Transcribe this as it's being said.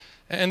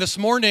And this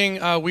morning,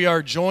 we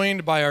are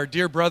joined by our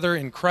dear brother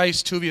in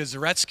Christ, Tuvia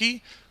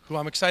Zaretsky, who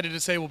I'm excited to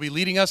say will be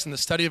leading us in the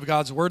study of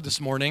God's Word this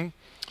morning.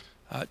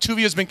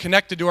 Tuvia has been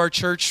connected to our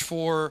church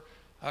for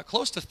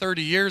close to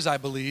 30 years, I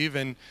believe,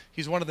 and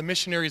he's one of the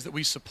missionaries that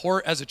we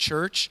support as a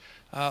church.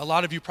 A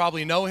lot of you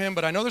probably know him,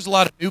 but I know there's a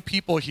lot of new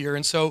people here,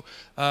 and so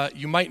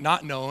you might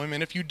not know him.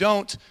 And if you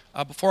don't,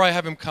 before I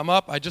have him come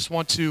up, I just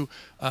want to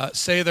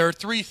say there are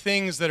three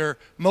things that are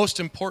most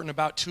important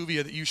about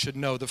Tuvia that you should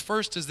know. The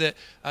first is that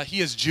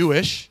he is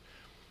Jewish.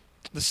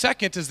 The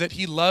second is that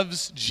he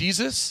loves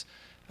Jesus.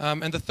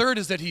 And the third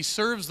is that he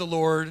serves the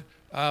Lord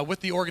with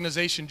the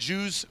organization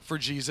Jews for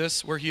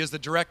Jesus, where he is the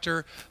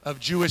director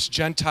of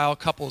Jewish-Gentile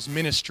couples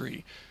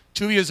ministry.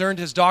 Tuvia has earned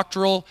his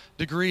doctoral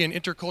degree in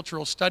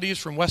intercultural studies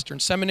from Western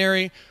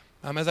Seminary.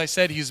 As I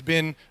said,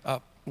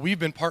 we've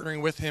been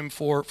partnering with him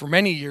for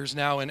many years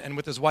now, and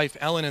with his wife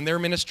Ellen in their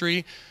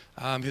ministry.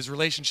 His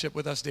relationship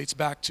with us dates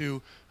back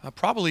to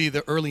probably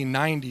the early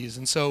 90s.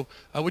 And so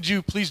would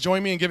you please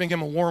join me in giving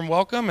him a warm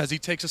welcome as he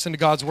takes us into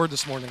God's Word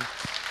this morning.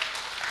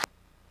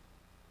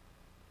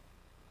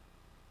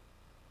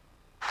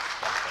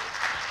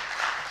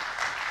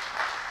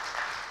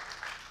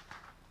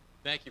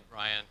 Thank you,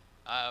 Brian.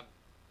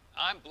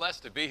 I'm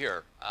blessed to be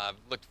here. I've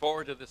looked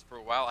forward to this for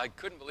a while. I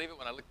couldn't believe it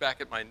when I looked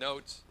back at my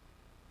notes.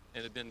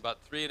 It had been about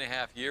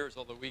 3.5 years,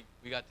 although we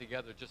got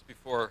together just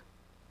before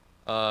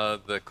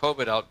the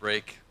COVID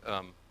outbreak,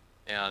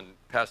 and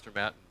Pastor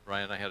Matt and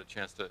Brian and I had a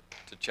chance to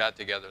chat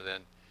together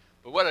then.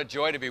 But what a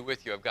joy to be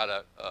with you. I've got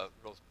a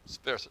real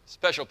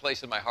special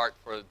place in my heart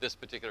for this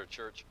particular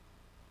church.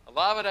 A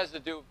lot of it has to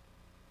do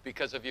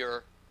because of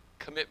your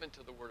commitment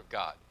to the Word of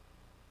God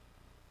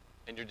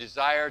and your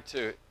desire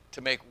to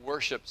make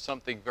worship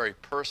something very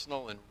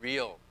personal and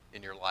real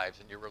in your lives,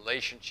 and your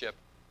relationship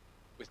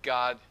with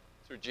God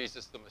through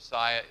Jesus the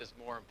Messiah is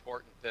more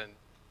important than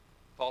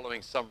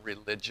following some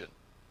religion.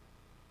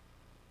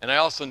 And I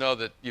also know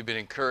that you've been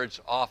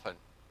encouraged often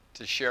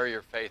to share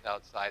your faith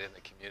outside in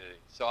the community.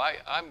 So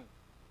I'm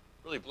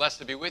really blessed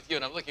to be with you,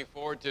 and I'm looking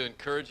forward to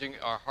encouraging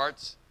our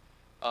hearts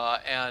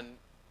and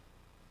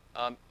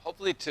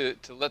hopefully to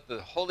let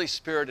the Holy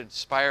Spirit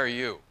inspire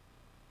you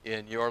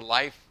in your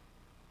life,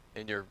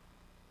 in your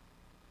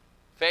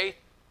faith,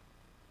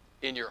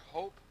 in your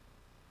hope,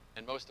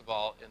 and most of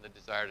all, in the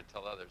desire to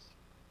tell others.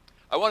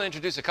 I want to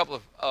introduce a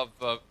couple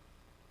of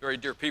very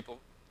dear people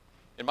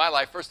in my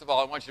life. First of all,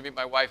 I want you to meet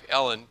my wife,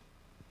 Ellen.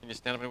 Can you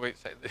stand up and wait?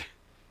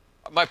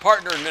 My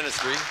partner in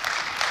ministry.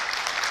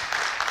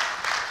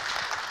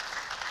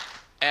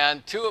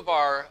 And two of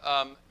our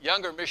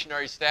younger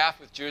missionary staff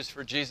with Jews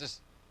for Jesus,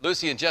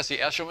 Lucy and Jesse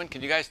Eshelman.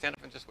 Can you guys stand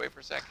up and just wait for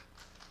a sec?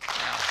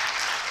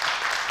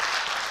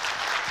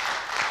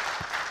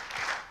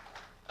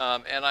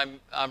 And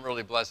I'm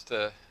really blessed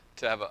to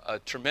have a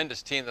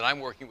tremendous team that I'm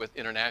working with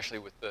internationally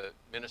with the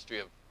ministry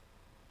of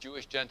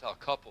Jewish Gentile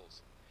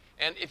couples.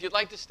 And if you'd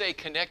like to stay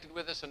connected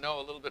with us and know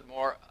a little bit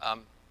more,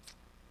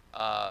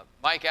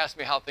 Mike asked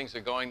me how things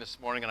are going this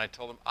morning, and I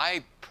told him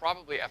I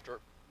probably, after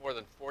more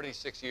than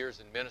 46 years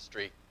in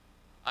ministry,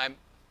 I'm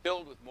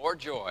filled with more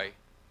joy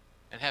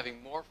and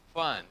having more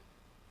fun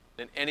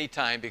than any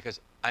time, because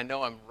I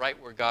know I'm right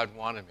where God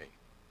wanted me.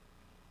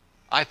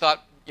 I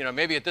thought,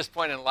 maybe at this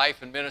point in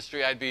life and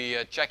ministry, I'd be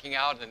checking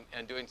out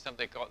and doing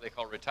something they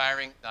call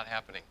retiring. Not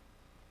happening.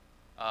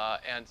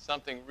 And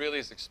something really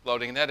is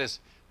exploding, and that is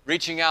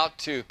reaching out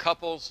to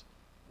couples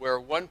where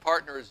one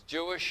partner is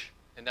Jewish,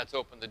 and that's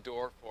opened the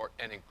door for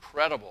an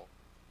incredible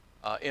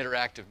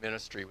interactive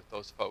ministry with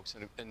those folks,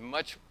 and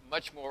much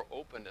more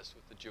openness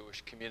with the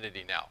Jewish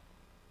community now.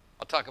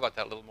 I'll talk about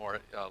that a little more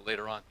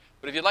later on.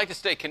 But if you'd like to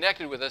stay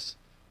connected with us,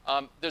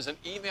 there's an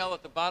email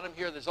at the bottom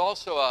here. There's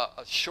also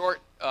a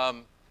short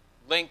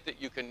link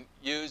that you can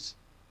use.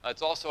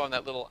 It's also on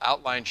that little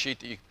outline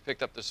sheet that you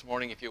picked up this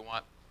morning if you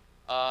want.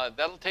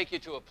 That'll take you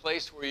to a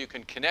place where you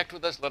can connect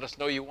with us. Let us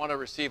know you want to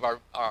receive our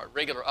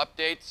regular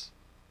updates.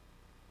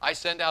 I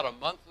send out a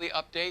monthly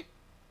update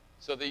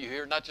so that you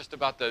hear not just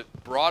about the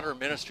broader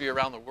ministry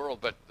around the world,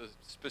 but the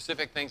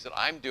specific things that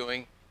I'm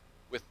doing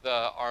with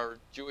our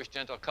Jewish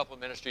Gentile couple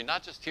ministry,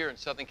 not just here in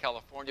Southern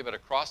California, but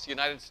across the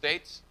United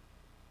States,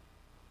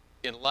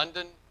 in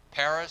London,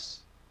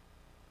 Paris,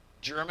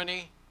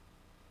 Germany,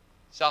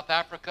 South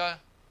Africa,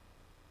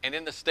 and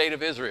in the state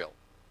of Israel.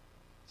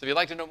 So if you'd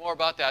like to know more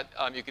about that,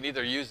 you can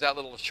either use that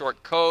little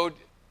short code,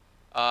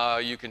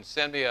 you can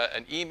send me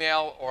an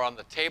email, or on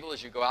the table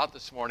as you go out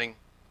this morning,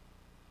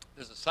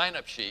 there's a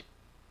sign-up sheet.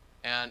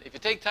 And if you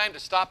take time to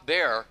stop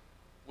there,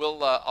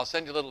 I'll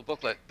send you a little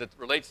booklet that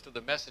relates to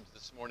the message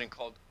this morning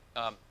called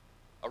A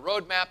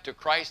Roadmap to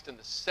Christ and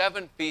the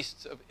 7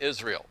 Feasts of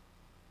Israel.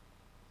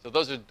 So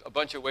those are a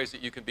bunch of ways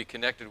that you can be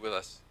connected with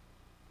us.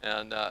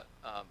 And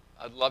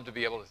I'd love to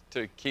be able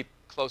to keep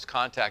close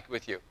contact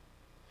with you.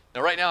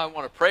 Now, right now, I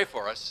want to pray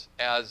for us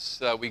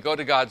as we go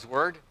to God's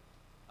Word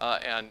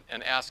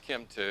and ask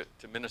Him to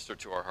minister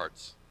to our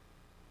hearts.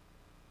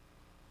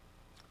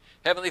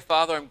 Heavenly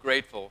Father, I'm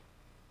grateful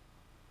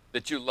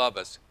that you love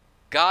us.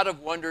 God of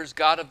wonders,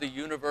 God of the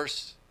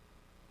universe,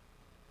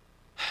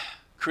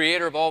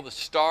 creator of all the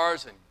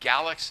stars and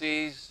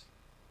galaxies,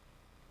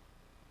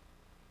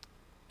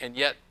 and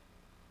yet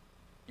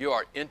you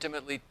are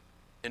intimately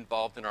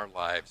involved in our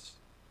lives.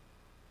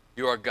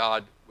 You are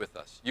God with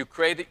us. You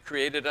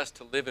created us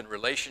to live in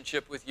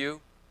relationship with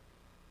you,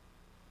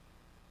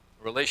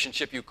 a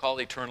relationship you call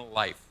eternal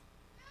life.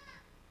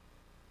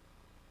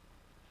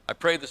 I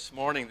pray this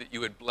morning that you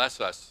would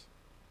bless us,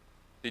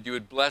 that you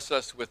would bless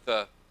us with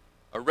a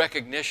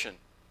recognition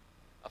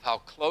of how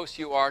close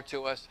you are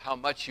to us, how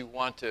much you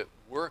want to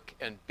work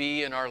and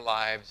be in our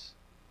lives,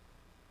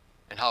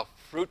 and how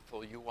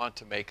fruitful you want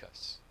to make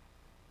us.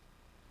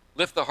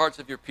 Lift the hearts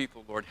of your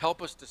people, Lord.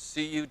 Help us to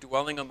see you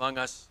dwelling among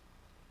us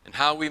and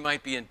how we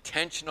might be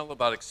intentional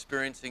about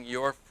experiencing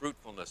your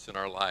fruitfulness in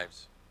our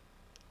lives.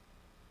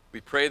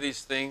 We pray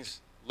these things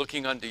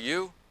looking unto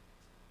you.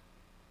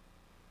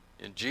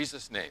 In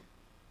Jesus' name,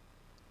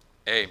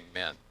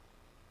 amen.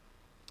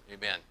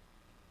 Amen.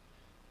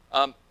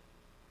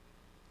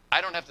 I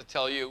don't have to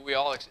tell you, we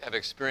all have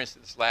experienced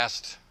this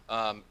last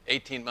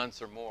 18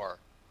 months or more,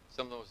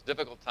 some of the most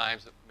difficult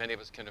times that many of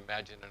us can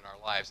imagine in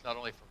our lives, not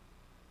only from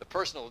the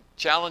personal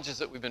challenges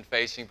that we've been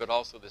facing, but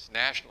also this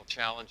national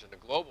challenge and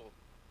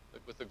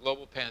with the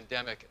global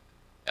pandemic.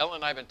 Ellen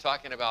and I have been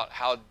talking about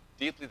how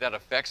deeply that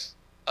affects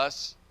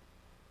us,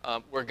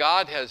 where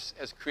God has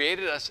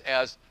created us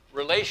as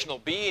relational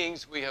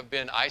beings. We have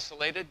been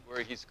isolated,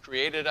 where he's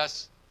created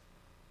us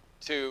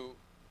to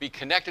be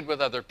connected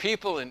with other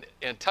people and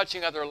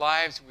touching other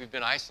lives. We've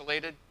been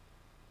isolated.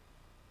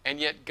 And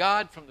yet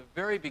God, from the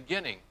very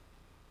beginning,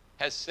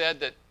 has said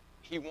that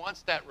he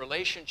wants that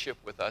relationship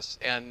with us,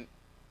 and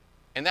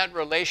that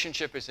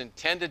relationship is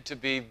intended to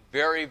be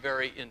very,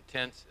 very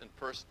intense and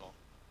personal.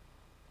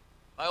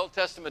 My Old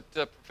Testament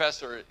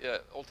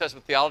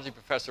theology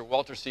professor,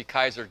 Walter C.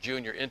 Kaiser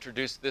Jr.,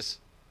 introduced this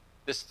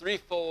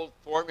threefold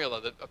formula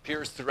that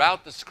appears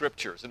throughout the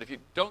Scriptures. And if you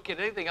don't get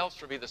anything else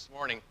from me this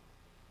morning,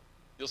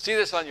 you'll see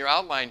this on your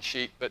outline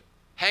sheet, but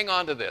hang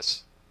on to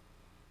this.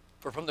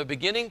 For from the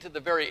beginning to the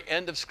very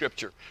end of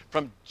Scripture,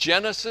 from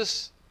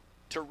Genesis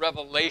to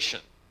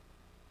Revelation,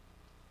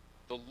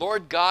 the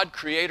Lord God,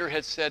 Creator,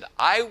 has said,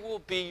 I will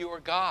be your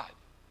God.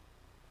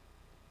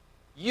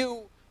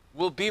 You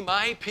will be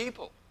my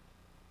people.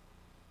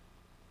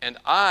 And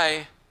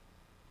I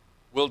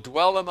will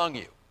dwell among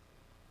you.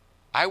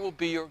 I will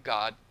be your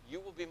God. You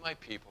will be my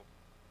people.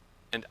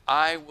 And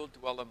I will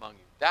dwell among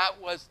you.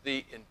 That was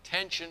the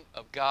intention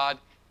of God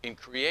in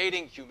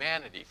creating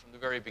humanity from the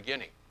very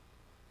beginning.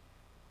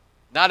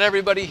 Not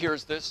everybody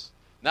hears this.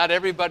 Not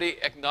everybody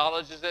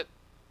acknowledges it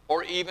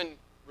or even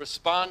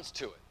responds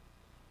to it.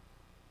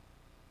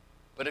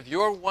 But if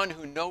you're one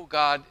who know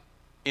God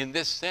in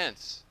this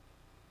sense,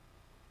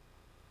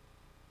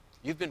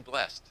 you've been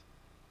blessed.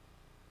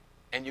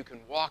 And you can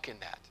walk in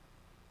that.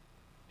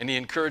 And he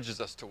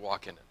encourages us to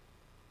walk in it.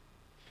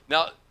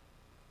 Now,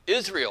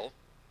 Israel,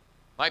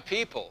 my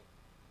people,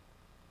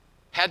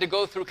 had to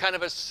go through kind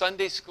of a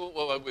Sunday school.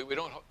 Well, we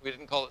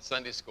didn't call it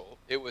Sunday school.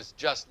 It was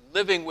just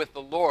living with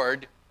the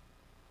Lord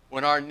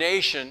when our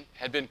nation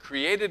had been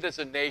created as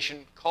a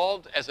nation,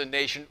 called as a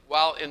nation,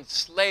 while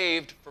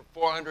enslaved for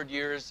 400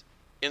 years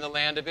in the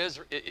land of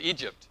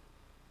Egypt.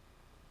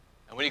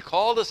 And when he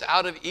called us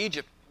out of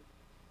Egypt,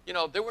 you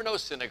know, there were no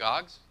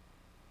synagogues.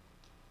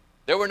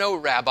 There were no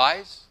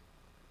rabbis.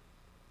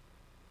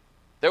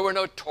 There were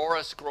no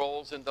Torah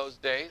scrolls in those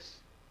days.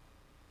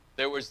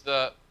 There was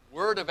the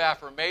word of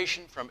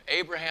affirmation from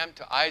Abraham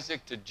to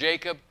Isaac to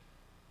Jacob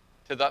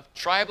to the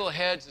tribal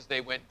heads as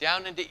they went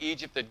down into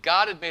Egypt, that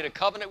God had made a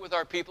covenant with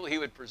our people. He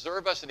would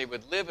preserve us and he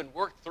would live and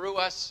work through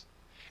us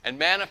and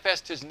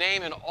manifest his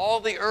name in all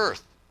the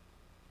earth.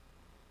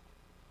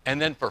 And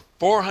then for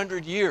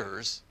 400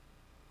 years,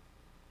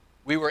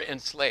 we were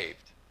enslaved.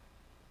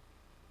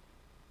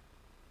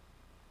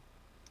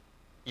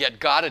 Yet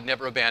God had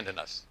never abandoned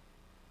us.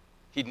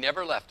 He'd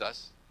never left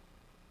us.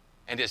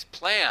 And his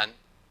plan,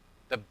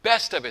 the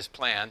best of his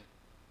plan,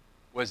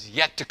 was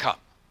yet to come.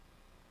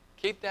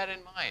 Keep that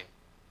in mind.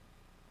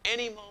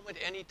 Any moment,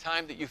 any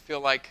time that you feel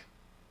like,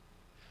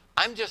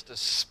 I'm just a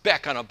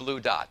speck on a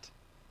blue dot.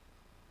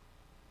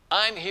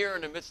 I'm here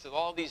in the midst of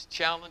all these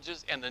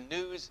challenges and the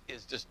news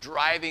is just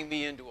driving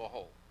me into a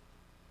hole.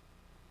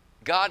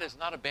 God has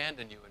not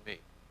abandoned you and me.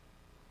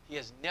 He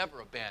has never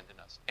abandoned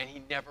us, and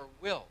he never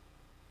will.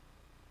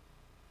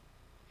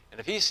 And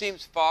if he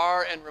seems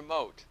far and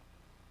remote,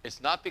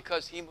 it's not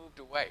because he moved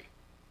away.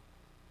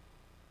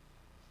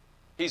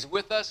 He's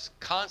with us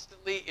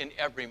constantly in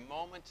every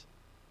moment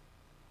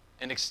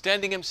and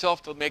extending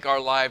himself to make our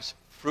lives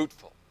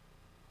fruitful.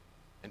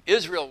 And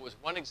Israel was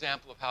one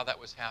example of how that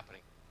was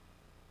happening.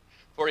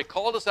 For he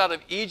called us out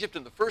of Egypt,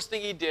 and the first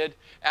thing he did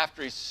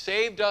after he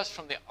saved us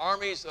from the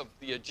armies of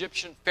the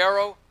Egyptian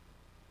Pharaoh,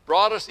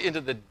 brought us into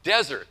the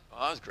desert. Oh,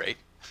 that was great.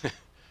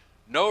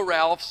 No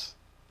Ralphs,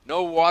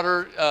 no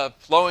water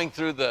flowing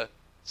through the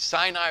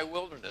Sinai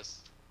wilderness.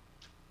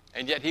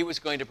 And yet he was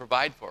going to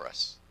provide for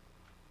us.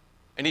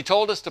 And he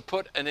told us to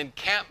put an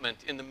encampment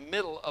in the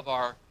middle of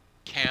our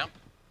camp,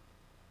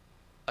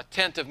 a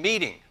tent of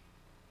meeting.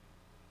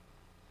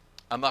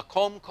 a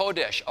Makom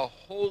Kodesh, a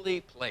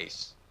holy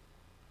place.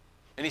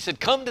 And he said,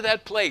 come to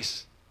that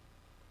place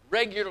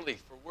regularly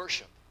for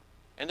worship.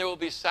 And there will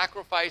be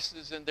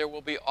sacrifices, and there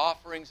will be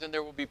offerings, and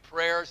there will be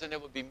prayers, and there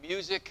will be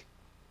music.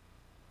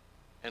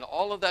 And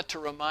all of that to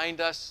remind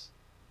us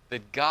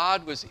that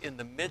God was in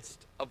the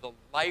midst of the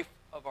life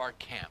of our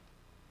camp.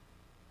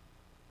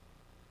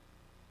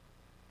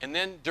 And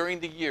then during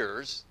the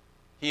years,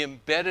 he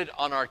embedded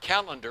on our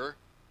calendar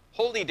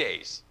holy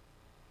days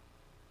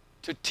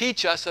to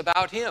teach us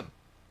about him.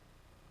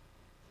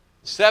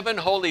 7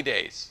 holy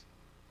days.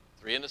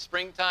 3 in the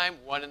springtime,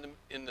 1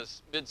 in the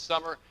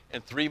midsummer,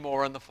 and 3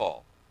 more in the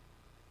fall.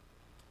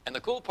 And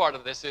the cool part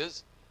of this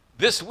is,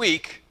 this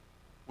week,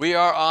 we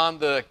are on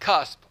the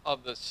cusp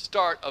of the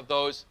start of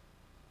those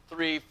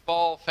 3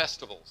 fall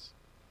festivals.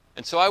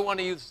 And so I want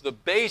to use the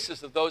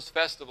basis of those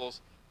festivals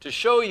to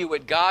show you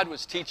what God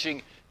was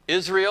teaching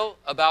Israel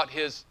about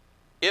his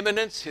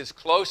immanence, his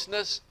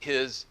closeness,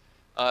 his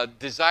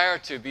desire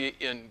to be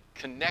in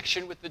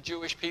connection with the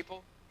Jewish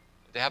people,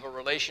 to have a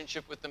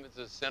relationship with them at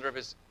the center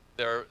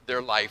of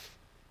their life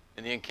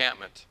in the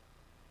encampment.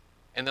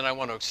 And then I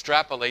want to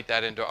extrapolate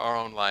that into our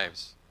own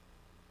lives.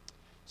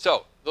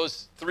 So,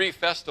 those 3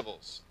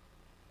 festivals,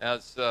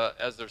 as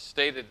they're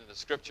stated in the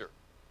scripture.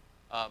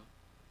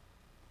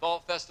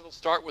 Fall festivals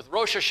start with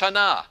Rosh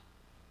Hashanah,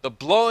 the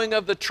blowing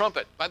of the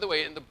trumpet. By the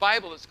way, in the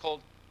Bible it's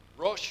called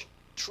Rosh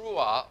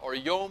Truah, or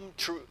Yom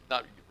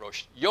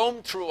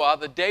Truah,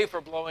 the day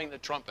for blowing the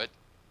trumpet.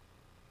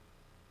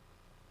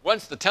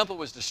 Once the temple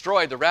was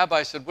destroyed, the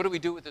rabbi said, what do we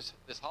do with this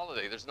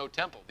holiday? There's no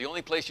temple. The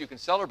only place you can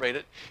celebrate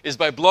it is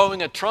by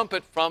blowing a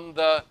trumpet from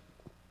the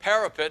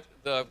parapet,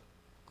 the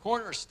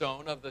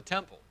cornerstone of the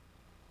temple.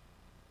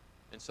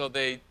 And so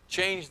they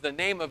changed the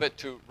name of it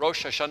to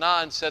Rosh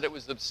Hashanah and said it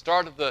was the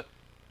start of the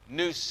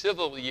new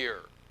civil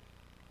year.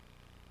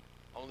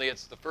 Only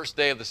it's the first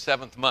day of the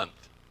 7th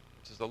month,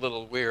 which is a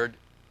little weird,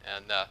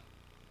 and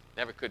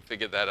never could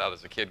figure that out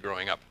as a kid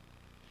growing up.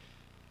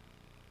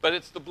 But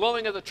it's the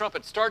blowing of the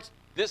trumpet. Starts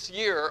this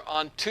year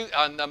on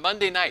a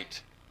Monday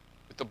night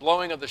with the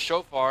blowing of the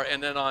shofar,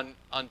 and then on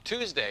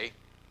Tuesday,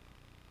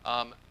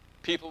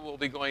 people will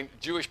be going,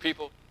 Jewish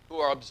people who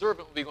are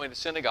observant will be going to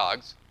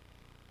synagogues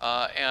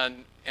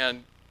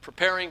and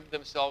preparing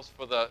themselves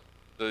for the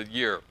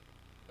year,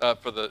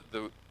 for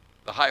the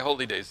high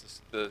holy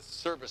days, the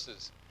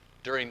services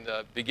during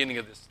the beginning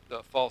of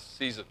the fall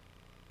season.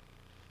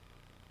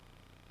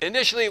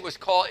 Initially, it was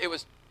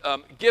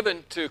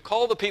given to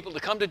call the people to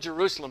come to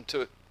Jerusalem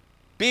to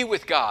be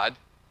with God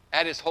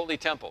at his holy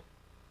temple.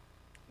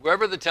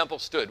 Wherever the temple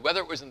stood,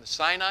 whether it was in the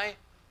Sinai,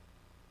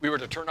 we were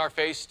to turn our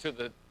face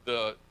to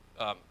the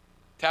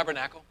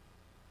tabernacle.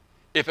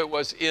 If it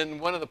was in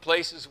one of the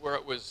places where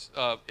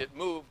it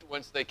moved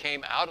once they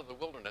came out of the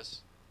wilderness,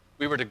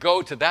 we were to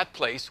go to that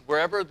place,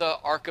 wherever the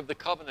Ark of the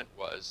Covenant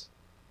was,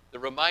 that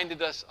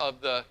reminded us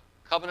of the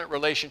covenant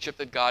relationship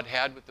that God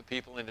had with the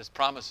people and his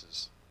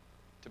promises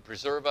to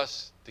preserve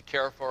us, to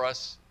care for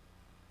us,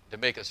 to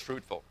make us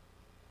fruitful.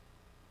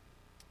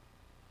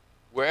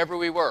 Wherever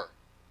we were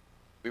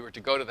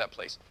to go to that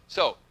place.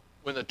 So,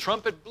 when the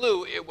trumpet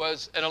blew, it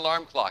was an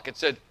alarm clock. It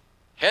said,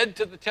 head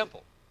to the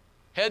temple,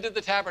 head to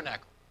the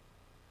tabernacle.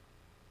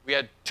 We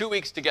had 2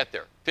 weeks to get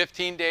there.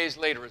 15 days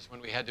later is when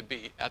we had to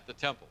be at the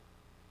temple.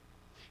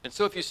 And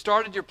so if you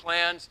started your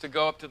plans to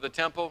go up to the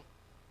temple,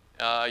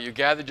 you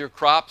gathered your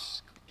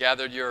crops,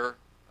 gathered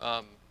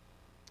some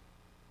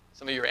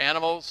of your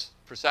animals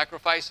for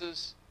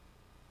sacrifices,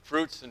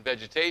 fruits and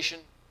vegetation.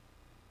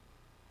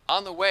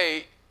 On the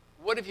way,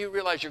 what if you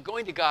realize you're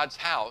going to God's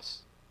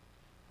house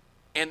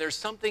and there's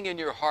something in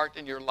your heart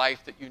and your life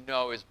that you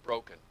know is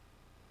broken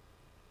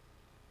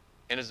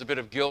and is a bit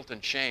of guilt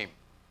and shame?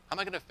 How am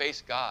I going to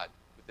face God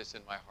with this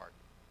in my heart?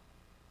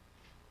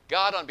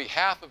 God, on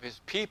behalf of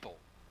his people,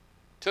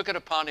 took it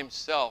upon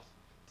himself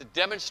to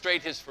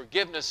demonstrate his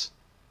forgiveness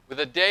with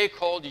a day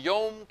called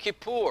Yom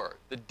Kippur,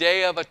 the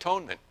Day of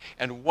Atonement.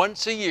 And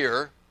once a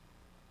year,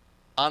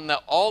 on the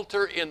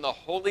altar in the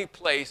holy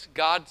place,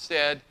 God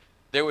said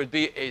there would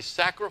be a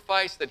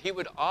sacrifice that he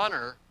would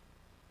honor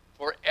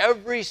for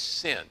every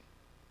sin,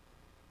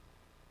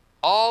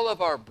 all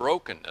of our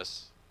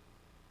brokenness,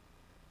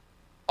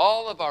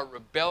 all of our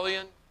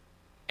rebellion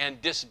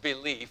and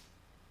disbelief,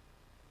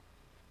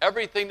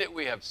 everything that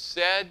we have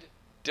said,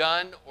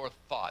 done, or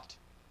thought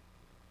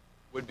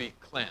would be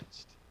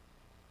cleansed.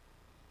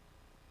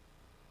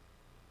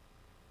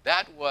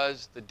 That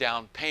was the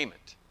down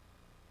payment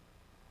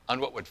on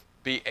what would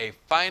be a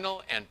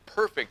final and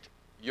perfect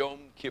Yom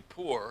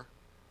Kippur,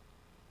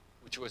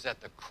 which was at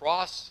the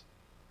cross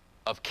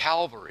of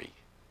Calvary,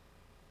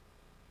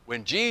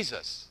 when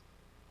Jesus,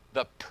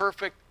 the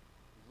perfect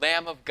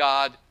Lamb of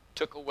God,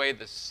 took away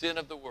the sin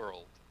of the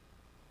world.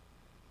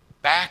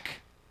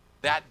 Back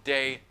that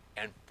day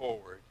and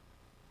forward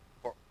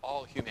for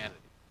all humanity.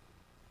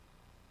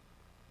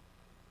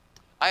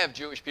 I have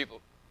Jewish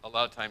people a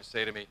lot of times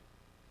say to me,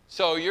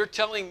 so you're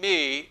telling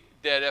me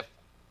that if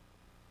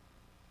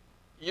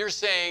you're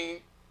saying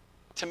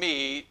to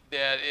me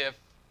that if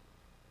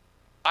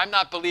I'm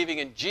not believing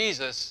in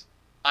Jesus,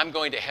 I'm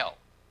going to hell.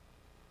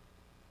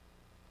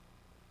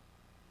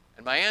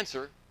 And my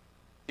answer,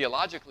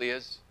 theologically,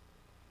 is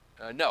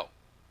no.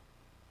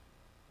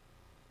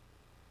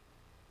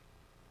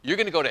 You're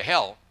going to go to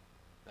hell.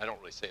 I don't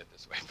really say it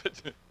this way,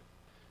 but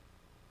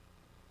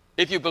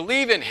if you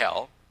believe in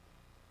hell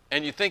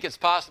and you think it's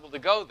possible to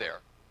go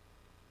there,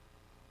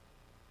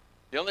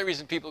 the only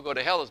reason people go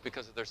to hell is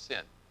because of their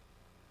sin.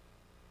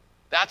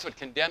 That's what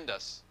condemned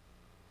us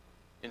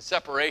in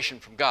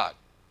separation from God.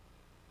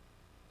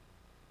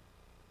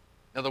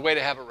 Now, the way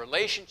to have a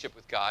relationship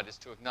with God is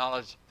to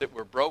acknowledge that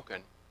we're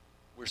broken,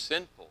 we're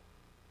sinful,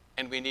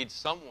 and we need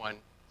someone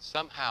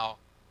somehow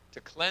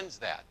to cleanse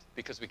that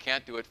because we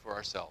can't do it for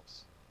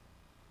ourselves.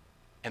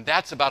 And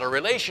that's about a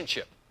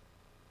relationship.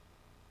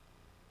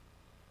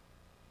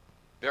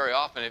 Very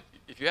often,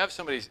 if you have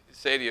somebody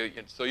say to you,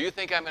 so you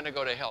think I'm going to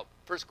go to hell?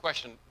 First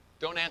question,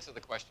 don't answer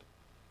the question.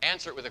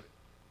 Answer it with a...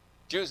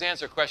 Jews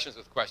answer questions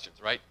with questions,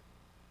 right?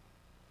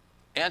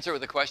 Answer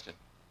with a question.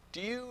 Do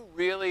you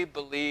really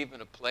believe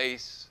in a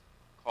place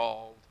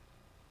called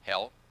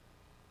hell?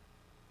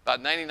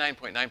 About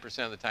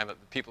 99.9% of the time, the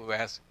people who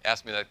ask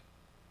me that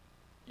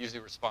usually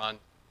respond,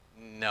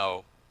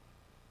 no.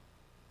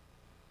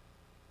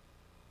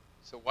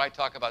 So why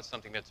talk about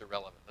something that's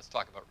irrelevant? Let's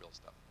talk about real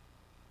stuff.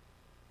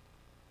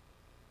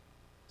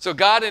 So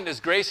God in his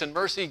grace and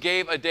mercy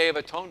gave a day of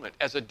atonement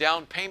as a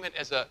down payment,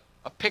 as a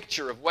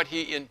picture of what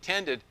he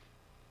intended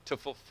to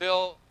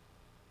fulfill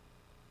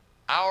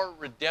our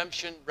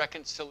redemption,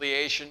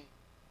 reconciliation,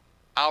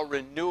 our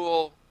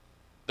renewal,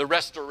 the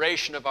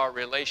restoration of our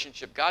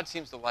relationship. God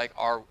seems to like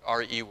our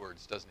E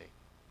words, doesn't he?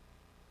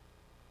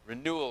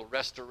 Renewal,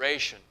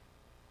 restoration.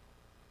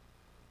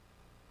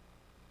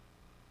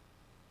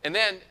 And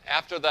then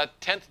after that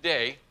 10th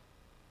day,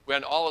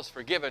 when all is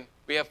forgiven,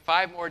 we have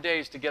 5 more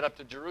days to get up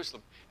to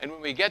Jerusalem. And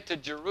when we get to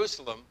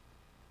Jerusalem,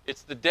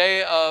 it's the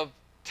day of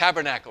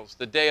Tabernacles,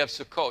 the day of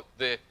Sukkot,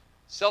 the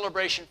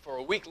celebration for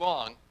a week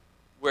long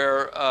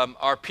where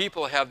our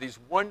people have these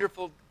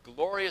wonderful,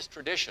 glorious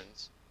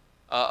traditions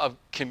of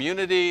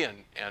community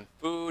and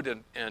food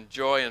and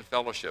joy and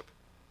fellowship.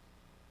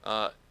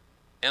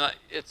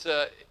 It's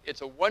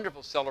a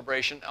wonderful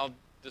celebration. I'll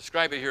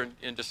describe it here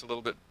in just a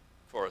little bit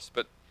for us.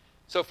 But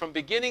so from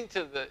beginning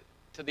to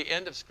the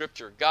end of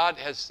Scripture, God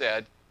has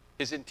said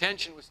his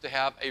intention was to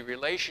have a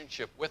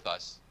relationship with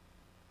us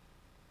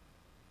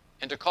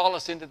and to call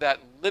us into that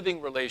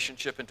living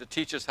relationship and to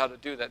teach us how to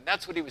do that. And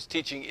that's what he was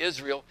teaching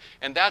Israel,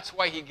 and that's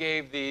why he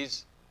gave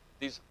these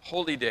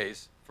holy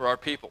days for our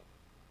people.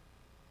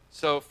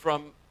 So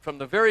from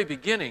the very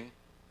beginning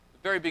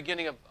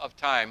of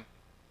time,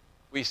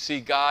 we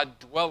see God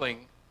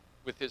dwelling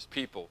with his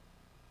people.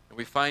 And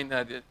we find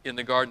that in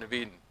the Garden of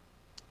Eden.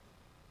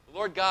 The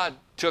Lord God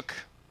took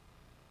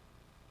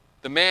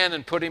the man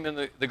and put him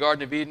in the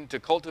Garden of Eden to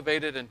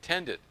cultivate it and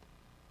tend it.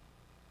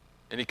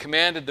 And he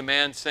commanded the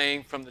man,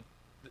 saying, from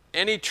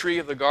any tree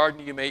of the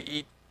garden you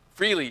may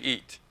freely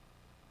eat.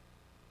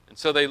 And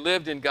so they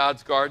lived in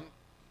God's garden.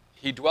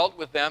 He dwelt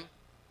with them.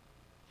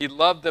 He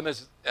loved them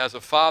as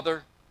a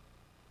father.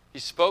 He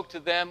spoke to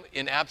them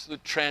in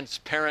absolute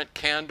transparent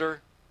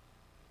candor.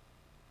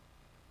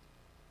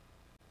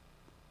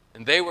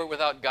 And they were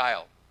without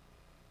guile.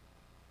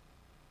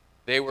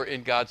 They were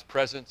in God's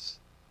presence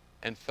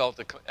and felt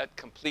at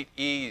complete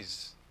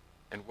ease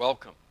and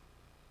welcome.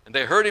 And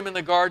they heard him in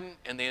the garden,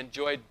 and they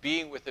enjoyed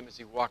being with him as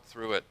he walked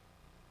through it.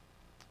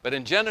 But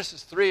in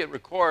Genesis 3, it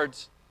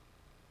records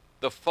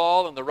the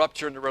fall and the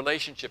rupture in the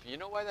relationship. And you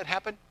know why that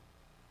happened?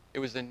 It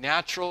was the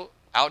natural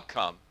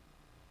outcome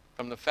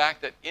from the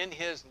fact that in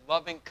his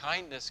loving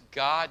kindness,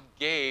 God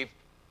gave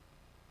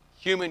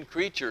human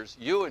creatures,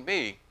 you and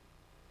me,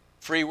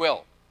 free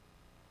will.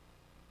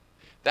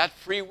 That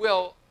free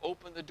will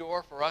opened the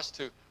door for us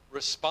to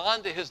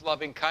respond to his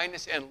loving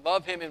kindness and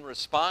love him in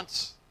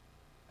response.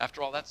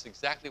 After all, that's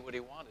exactly what he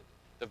wanted.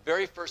 The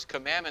very first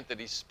commandment that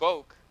he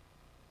spoke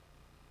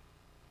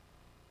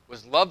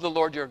was love the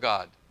Lord your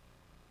God.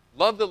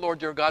 Love the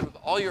Lord your God with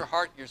all your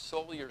heart, your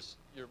soul, your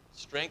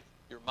strength,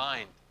 your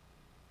mind.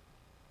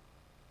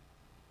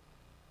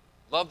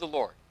 Love the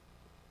Lord.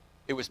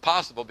 It was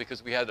possible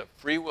because we had a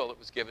free will that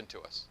was given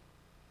to us.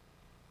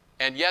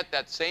 And yet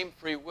that same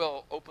free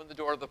will opened the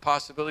door to the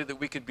possibility that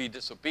we could be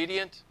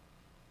disobedient.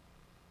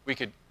 We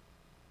could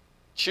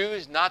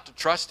choose not to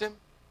trust him.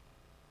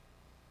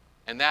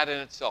 And that in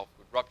itself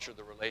would rupture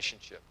the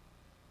relationship.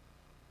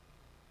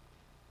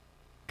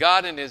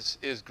 God in his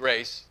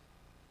grace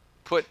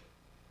put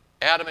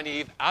Adam and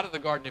Eve out of the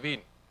Garden of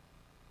Eden.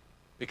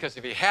 Because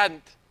if he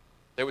hadn't,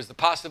 there was the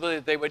possibility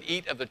that they would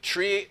eat of the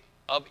tree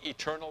of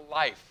eternal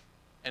life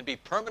and be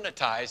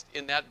permanentized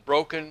in that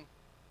broken,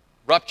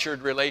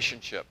 ruptured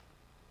relationship.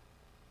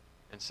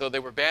 And so they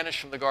were banished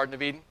from the Garden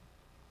of Eden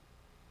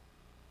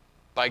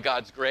by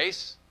God's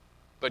grace.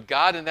 But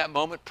God in that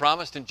moment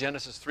promised in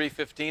Genesis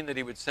 3:15 that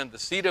he would send the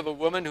seed of a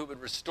woman who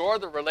would restore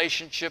the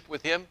relationship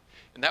with him.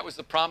 And that was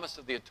the promise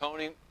of the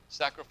atoning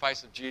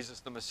sacrifice of Jesus,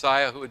 the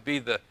Messiah, who would be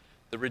the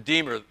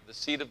Redeemer, the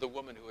seed of the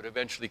woman who would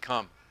eventually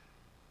come.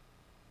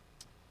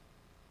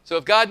 So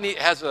if God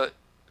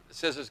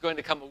says there's going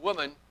to come a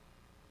woman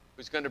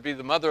who's going to be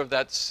the mother of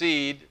that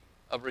seed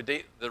of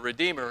the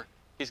Redeemer,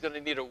 he's going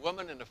to need a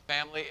woman and a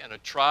family and a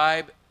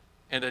tribe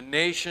and a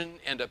nation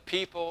and a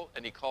people,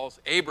 and he calls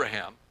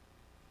Abraham.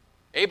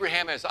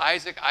 Abraham has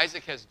Isaac,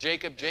 Isaac has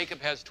Jacob,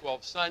 Jacob has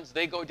 12 sons.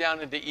 They go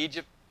down into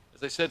Egypt.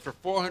 As I said, for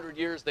 400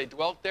 years they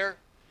dwelt there.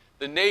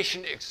 The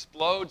nation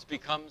explodes,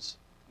 becomes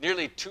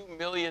nearly 2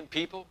 million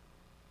people.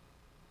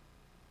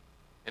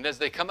 And as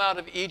they come out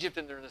of Egypt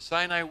and they're in the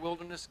Sinai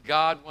wilderness,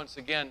 God once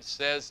again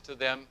says to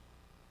them,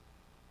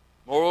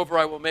 moreover,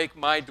 I will make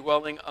my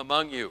dwelling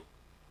among you,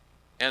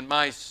 and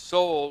my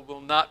soul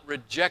will not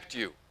reject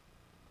you.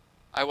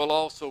 I will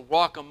also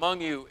walk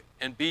among you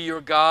and be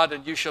your God,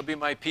 and you shall be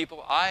my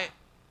people. I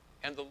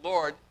am the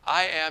Lord.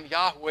 I am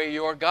Yahweh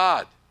your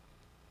God.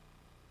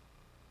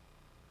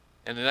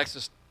 And in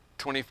Exodus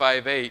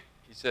 25:8,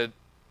 he said,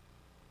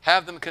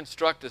 have them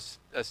construct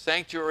a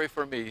sanctuary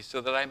for me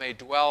so that I may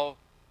dwell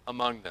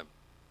among them.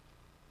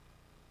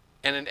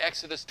 And in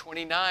Exodus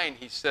 29,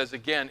 he says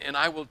again, and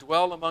I will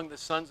dwell among the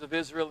sons of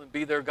Israel and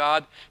be their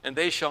God, and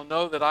they shall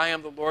know that I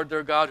am the Lord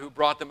their God who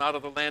brought them out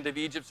of the land of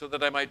Egypt so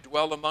that I might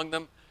dwell among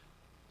them.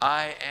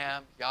 I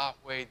am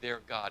Yahweh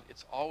their God.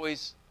 It's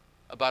always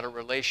about a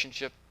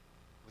relationship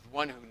with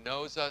one who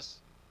knows us,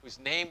 whose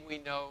name we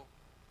know.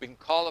 We can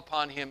call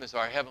upon him as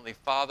our Heavenly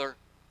Father,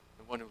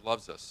 the one who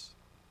loves us.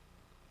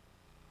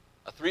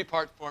 A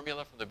three-part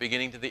formula from the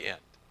beginning to the end.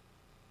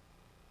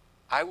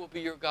 I will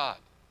be your God.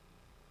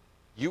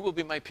 You will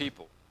be my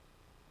people.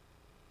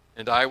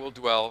 And I will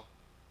dwell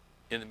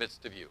in the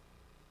midst of you.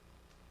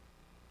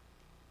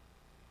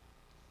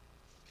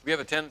 We have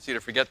a tendency to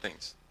forget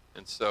things.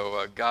 And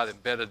so God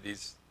embedded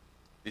these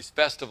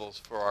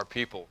festivals for our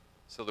people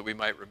so that we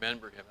might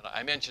remember him. And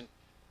I mentioned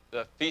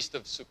the Feast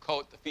of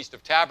Sukkot, the Feast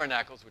of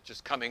Tabernacles, which is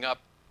coming up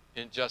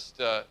in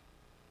just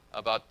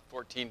about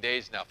 15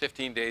 days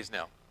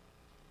now.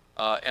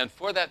 And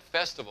for that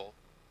festival,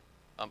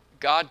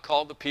 God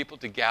called the people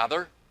to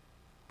gather,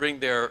 bring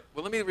their,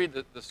 well, let me read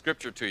the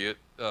scripture to you,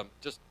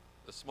 just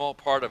a small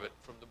part of it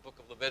from the book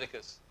of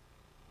Leviticus,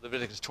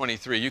 Leviticus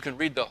 23. You can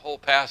read the whole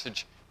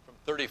passage from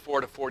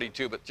 34 to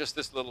 42, but just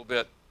this little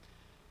bit.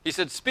 He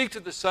said, speak to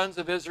the sons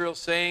of Israel,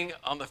 saying,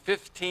 on the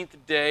 15th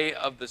day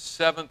of the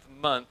 7th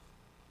month,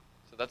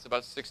 so that's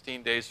about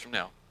 16 days from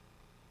now,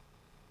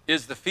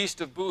 is the Feast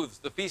of Booths,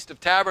 the Feast of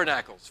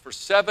Tabernacles, for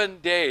 7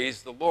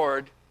 days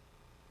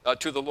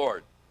to the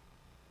Lord.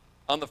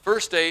 On the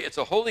first day, it's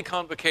a holy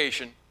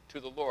convocation to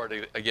the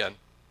Lord again.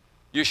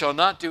 You shall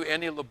not do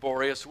any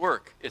laborious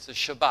work. It's a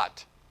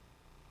Shabbat,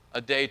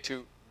 a day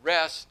to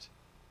rest,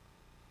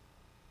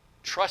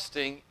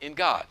 trusting in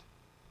God.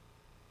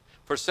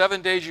 For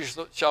 7 days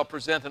you shall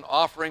present an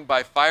offering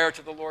by fire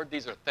to the Lord.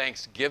 These are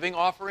thanksgiving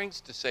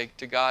offerings to say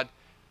to God,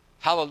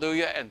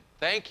 hallelujah, and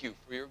thank you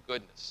for your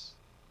goodness,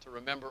 to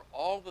remember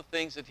all the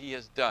things that he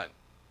has done.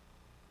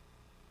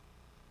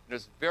 And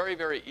it's very,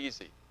 very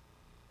easy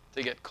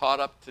to get caught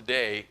up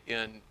today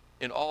in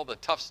all the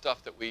tough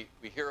stuff that we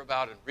hear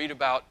about and read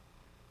about.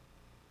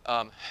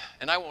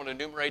 And I won't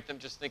enumerate them,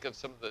 just think of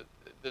some of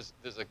there's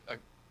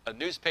a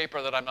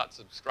newspaper that I'm not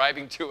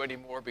subscribing to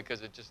anymore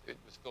because it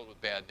was filled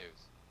with bad news.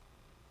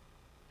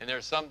 And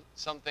there's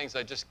some things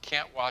I just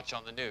can't watch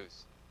on the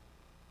news.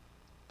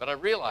 But I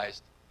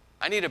realized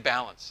I need a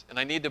balance, and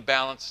I need to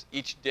balance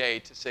each day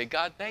to say,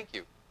 God, thank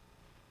you.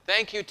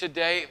 Thank you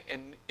today,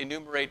 and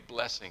enumerate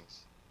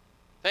blessings.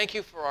 Thank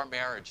you for our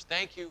marriage.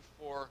 Thank you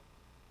for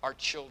our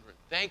children.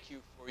 Thank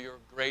you for your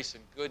grace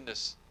and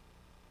goodness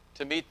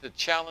to meet the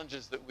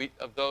challenges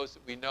of those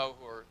that we know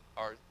who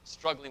are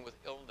struggling with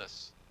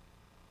illness.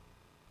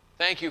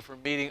 Thank you for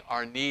meeting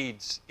our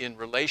needs in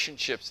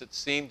relationships that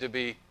seem to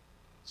be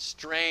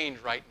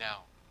strained right now.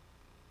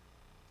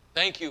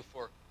 Thank you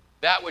for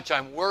that which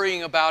I'm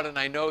worrying about, and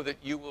I know that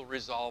you will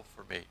resolve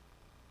for me.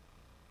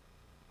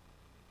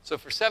 So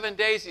for 7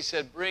 days, he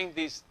said, bring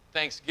these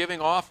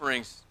thanksgiving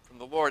offerings from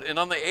the Lord. And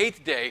on the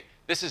 8th day,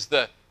 this is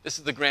the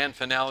grand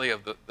finale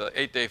of the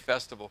 8-day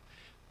festival.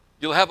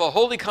 You'll have a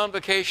holy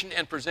convocation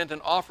and present an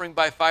offering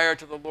by fire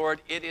to the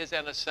Lord. It is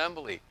an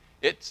assembly.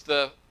 It's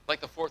like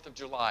the 4th of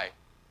July.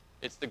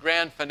 It's the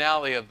grand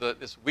finale of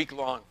this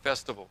week-long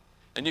festival.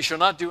 And you shall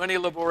not do any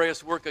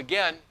laborious work.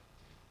 Again,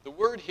 the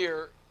word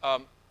here,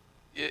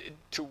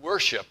 to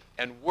worship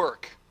and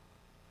work,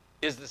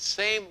 is the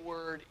same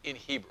word in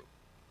Hebrew.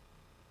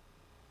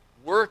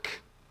 Work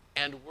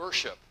and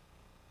worship.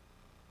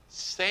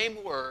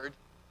 Same word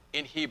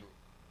in Hebrew.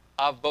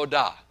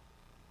 Avodah.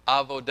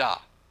 Avodah.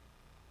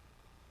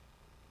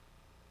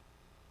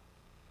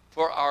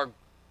 For our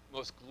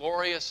most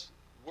glorious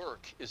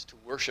work is to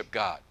worship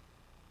God.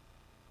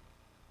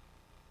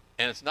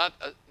 And it's not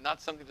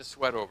something to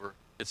sweat over.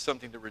 It's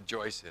something to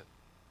rejoice in.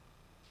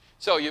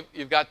 So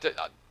you've got to,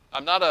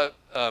 I'm not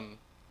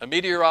a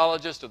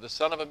meteorologist or the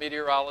son of a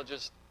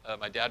meteorologist.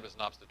 My dad was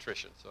an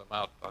obstetrician, so I'm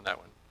out on that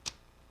one.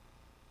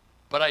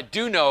 But I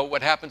do know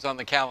what happens on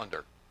the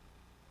calendar.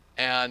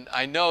 And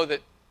I know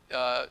that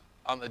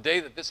on the day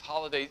that this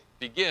holiday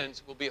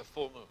begins will be a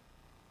full moon.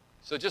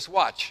 So just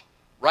watch.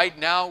 Right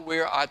now we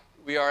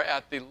are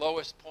at the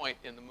lowest point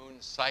in the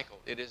moon's cycle.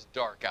 It is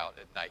dark out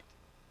at night.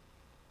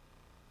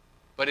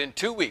 But in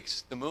 2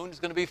 weeks, the moon is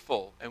going to be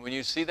full. And when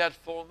you see that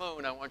full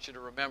moon, I want you to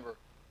remember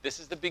this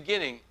is the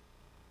beginning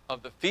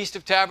of the Feast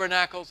of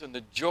Tabernacles and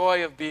the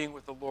joy of being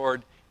with the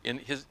Lord in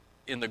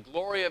the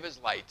glory of his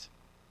light,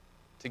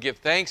 to give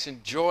thanks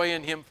and joy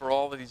in him for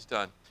all that he's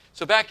done.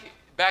 So back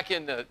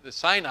in the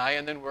Sinai,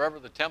 and then wherever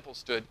the temple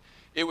stood,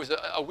 it was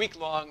a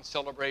week-long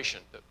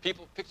celebration. The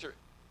people picture,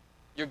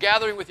 you're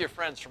gathering with your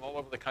friends from all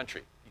over the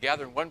country. You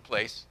gather in one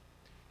place.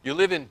 You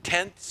live in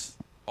tents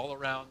all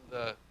around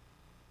the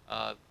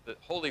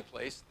holy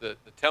place, the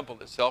temple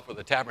itself, or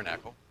the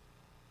tabernacle.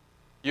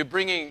 You're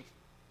bringing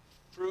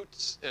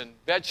fruits and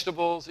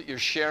vegetables that you're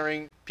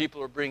sharing.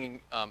 People are bringing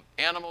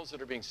animals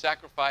that are being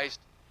sacrificed.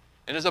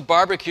 And there's a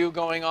barbecue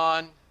going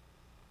on.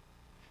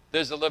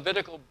 There's a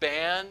Levitical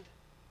band,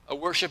 a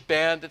worship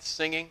band that's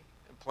singing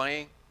and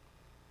playing.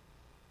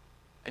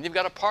 And you've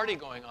got a party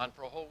going on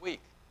for a whole week.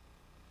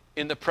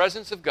 In the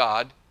presence of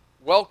God,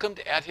 welcomed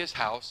at his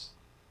house,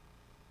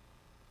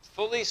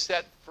 fully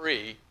set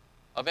free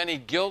of any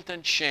guilt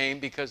and shame,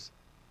 because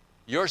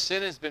your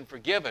sin has been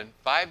forgiven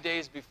 5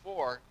 days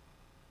before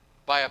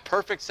by a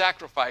perfect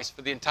sacrifice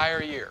for the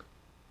entire year.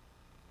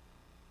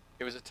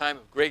 It was a time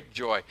of great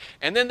joy.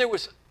 And then there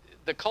was,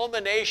 the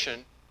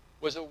culmination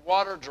was a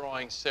water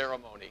drawing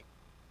ceremony.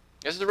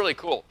 This is really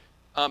cool.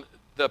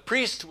 The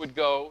priest would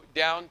go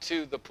down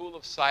to the pool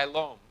of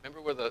Siloam.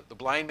 Remember where the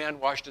blind man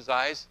washed his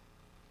eyes?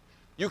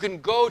 You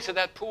can go to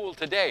that pool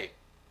today.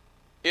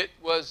 It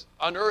was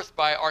unearthed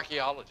by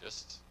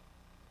archaeologists.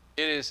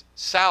 It is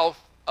south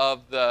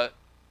of the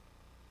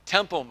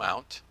Temple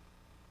Mount.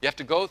 You have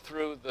to go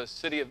through the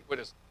city of, what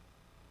is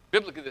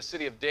biblically the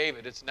city of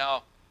David. It's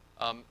now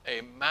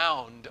a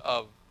mound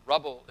of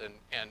rubble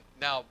and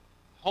now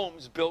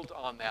homes built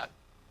on that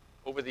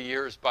over the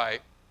years by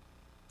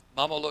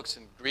Mamelukes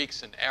and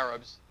Greeks and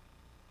Arabs.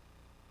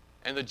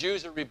 And the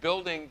Jews are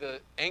rebuilding the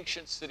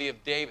ancient city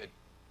of David.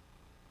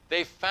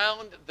 They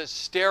found the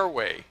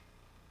stairway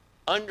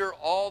under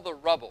all the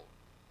rubble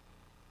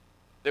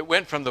that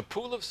went from the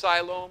pool of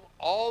Siloam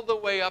all the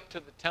way up to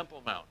the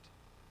Temple Mount.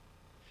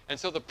 And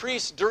so the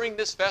priests during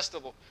this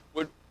festival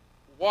would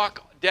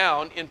walk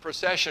down in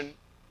procession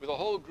with a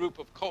whole group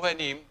of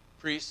Kohanim,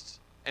 priests,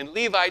 and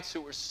Levites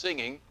who were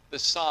singing the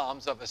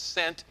psalms of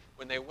ascent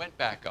when they went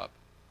back up,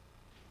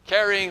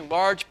 carrying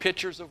large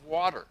pitchers of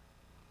water.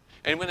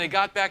 And when they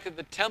got back to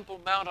the Temple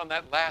Mount on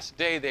that last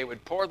day, they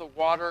would pour the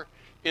water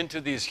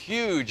into these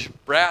huge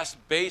brass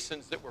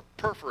basins that were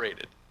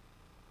perforated.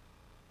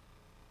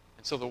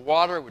 And so the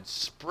water would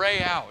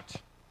spray out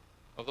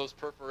of those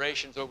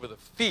perforations over the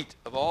feet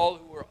of all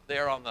who were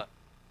there on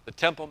the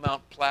Temple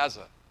Mount Plaza.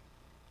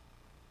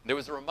 And there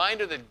was a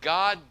reminder that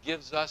God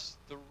gives us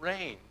the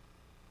rain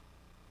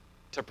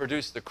to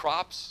produce the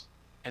crops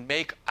and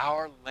make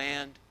our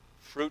land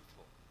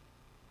fruitful.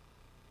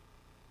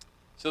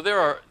 So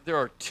there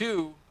are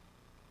two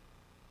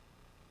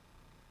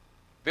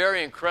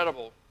very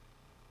incredible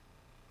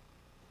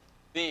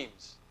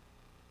themes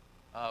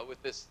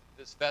with this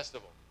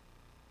festival.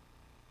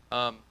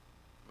 I'm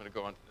going to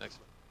go on to the next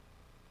one.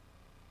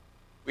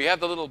 We have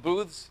the little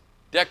booths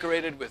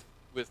decorated with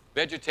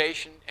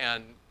vegetation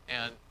and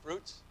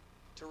fruits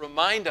to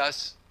remind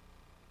us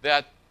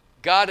that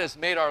God has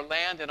made our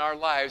land and our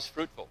lives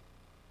fruitful.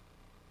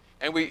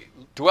 And we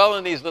dwell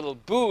in these little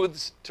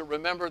booths to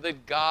remember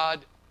that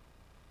God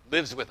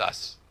lives with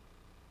us,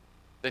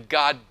 that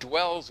God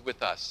dwells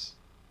with us.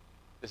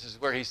 This is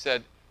where he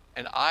said,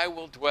 and I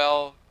will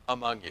dwell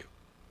among you.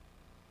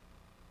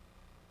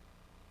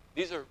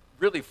 These are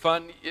really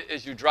fun.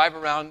 As you drive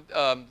around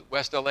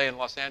West LA and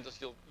Los Angeles,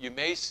 you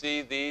may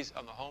see these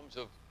on the homes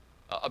of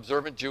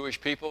observant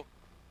Jewish people,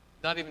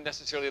 not even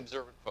necessarily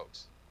observant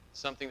folks.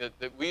 Something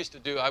that we used to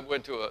do. I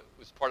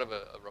was part of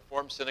a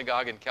Reformed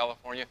synagogue in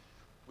California.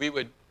 We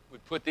would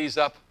put these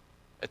up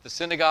at the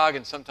synagogue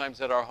and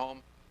sometimes at our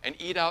home and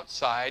eat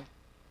outside,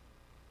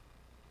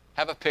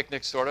 have a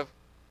picnic sort of.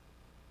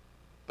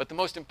 But the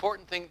most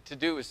important thing to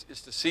do is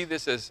to see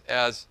this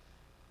as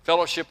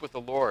fellowship with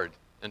the Lord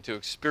and to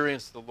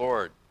experience the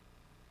Lord.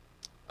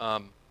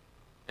 And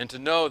to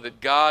know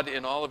that God,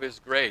 in all of his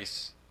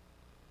grace,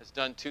 has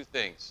done two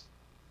things.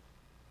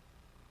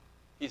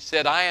 He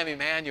said, I am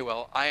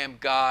Emmanuel, I am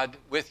God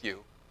with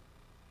you.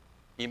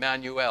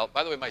 Emmanuel.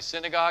 By the way, my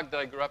synagogue that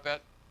I grew up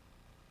at,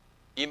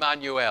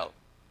 Emmanuel,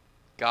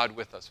 God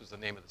with us was the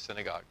name of the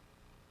synagogue.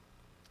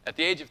 At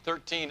the age of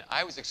 13,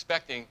 I was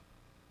expecting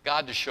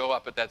God to show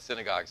up at that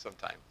synagogue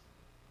sometime.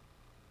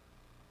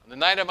 On the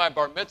night of my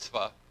bar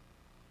mitzvah,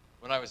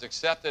 when I was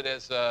accepted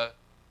as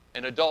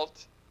an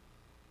adult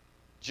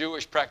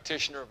Jewish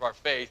practitioner of our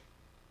faith,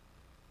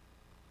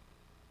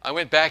 I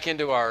went back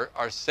into our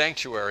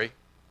sanctuary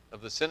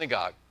of the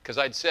synagogue, because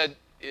I'd said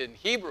in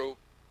Hebrew,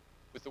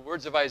 with the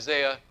words of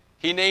Isaiah,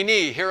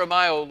 Hineni, here am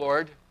I, O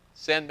Lord,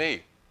 send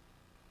me.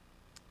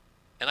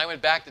 And I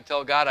went back to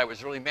tell God I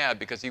was really mad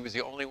because he was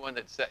the only one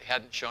that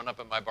hadn't shown up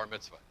at my bar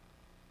mitzvah.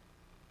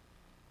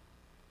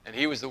 And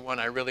he was the one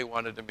I really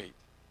wanted to meet.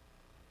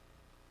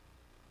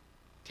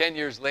 10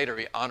 years later,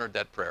 he honored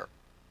that prayer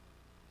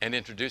and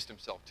introduced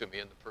himself to me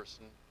in the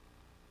person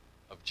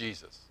of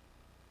Jesus.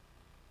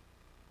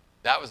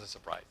 That was a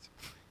surprise.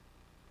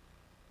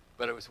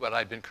 But it was what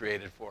I'd been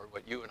created for,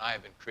 what you and I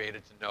have been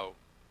created to know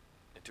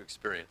and to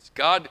experience.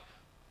 God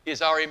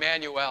is our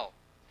Emmanuel,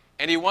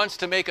 and he wants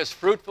to make us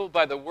fruitful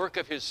by the work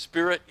of his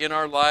Spirit in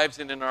our lives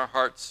and in our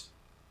hearts.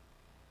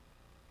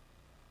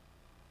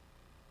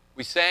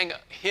 We sang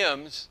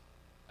hymns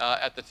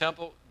at the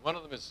temple. One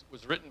of them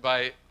was written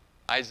by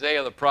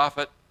Isaiah the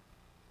prophet.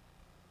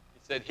 He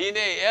said, Hine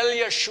el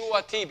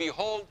Yeshuati,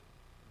 behold,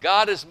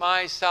 God is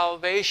my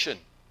salvation.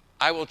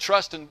 I will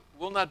trust and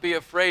will not be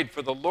afraid,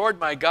 for the Lord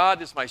my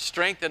God is my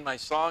strength and my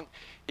song.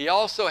 He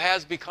also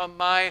has become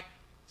my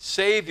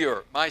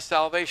Savior, my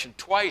salvation.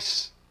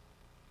 Twice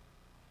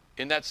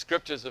in that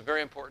scripture is a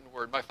very important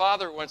word. My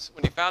father, once,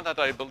 when he found out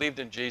that I believed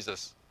in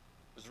Jesus,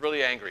 was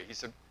really angry. He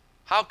said,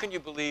 how can you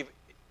believe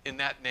in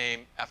that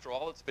name after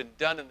all that's been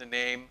done in the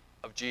name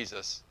of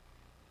Jesus,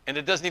 and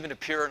it doesn't even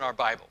appear in our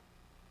Bible?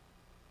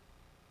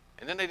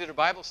 And then I did a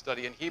Bible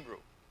study in Hebrew,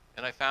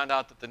 and I found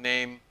out that the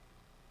name,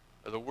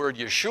 or the word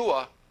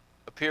Yeshua,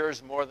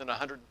 appears more than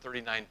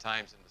 139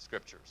 times in the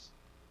scriptures.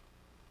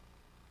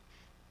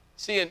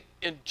 See,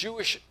 in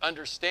Jewish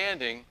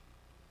understanding,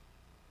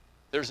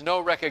 there's no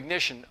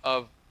recognition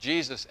of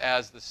Jesus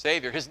as the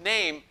Savior. His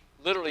name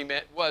literally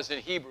was in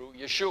Hebrew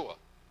Yeshua.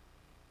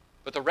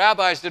 But the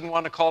rabbis didn't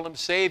want to call him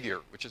Savior,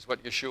 which is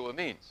what Yeshua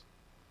means.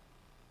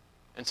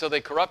 And so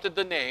they corrupted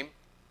the name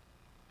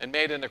and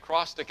made an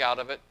acrostic out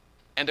of it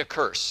and a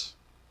curse.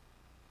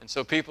 And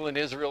so people in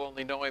Israel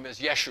only know him as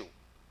Yeshu.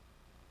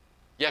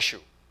 Yeshu.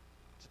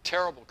 It's a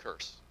terrible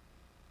curse.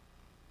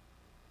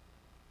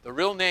 The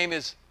real name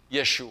is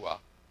Yeshua.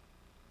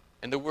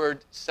 And the word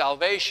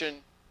salvation,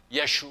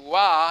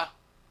 Yeshua,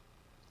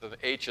 the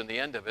H on the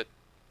end of it,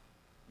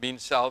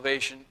 means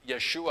salvation.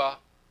 Yeshua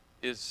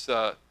is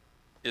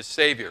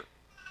Savior.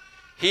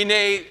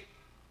 Hine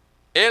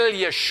el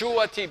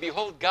Yeshuati,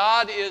 behold,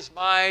 God is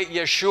my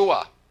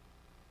Yeshua.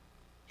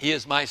 He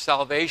is my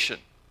salvation.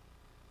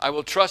 I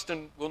will trust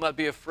and will not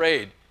be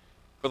afraid.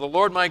 For the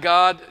Lord my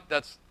God,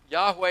 that's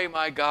Yahweh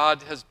my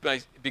God, has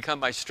become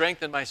my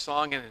strength and my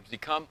song, and has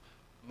become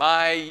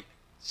my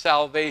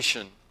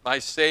salvation, my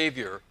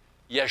Savior,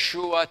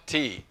 Yeshua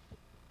T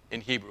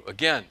in Hebrew.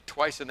 Again,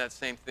 twice in that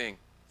same thing,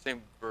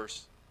 same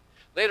verse.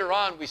 Later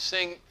on, we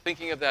sing,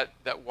 thinking of that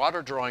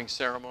water drawing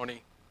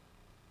ceremony,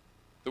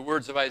 the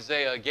words of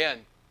Isaiah again,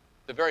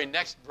 the very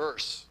next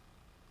verse.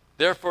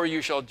 Therefore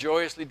you shall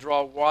joyously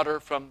draw water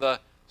from the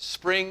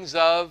springs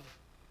of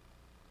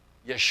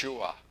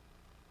Yeshua.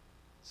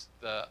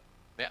 The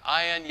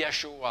Me'ayan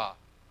Yeshua,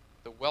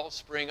 the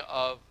wellspring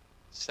of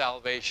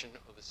salvation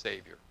of the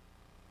Savior.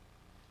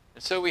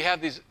 And so we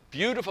have these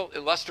beautiful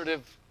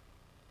illustrative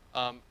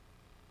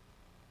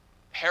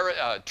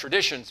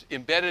traditions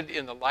embedded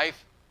in the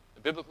life,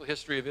 the biblical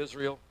history of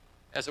Israel,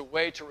 as a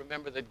way to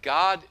remember that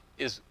God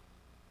is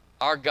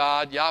our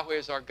God, Yahweh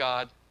is our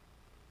God.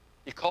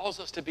 He calls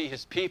us to be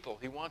his people.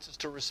 He wants us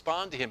to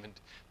respond to him and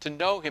to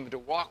know him and to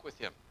walk with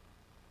him.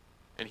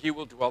 And he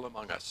will dwell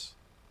among us.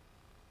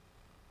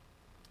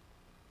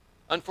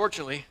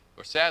 Unfortunately,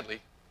 or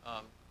sadly,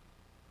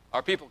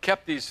 our people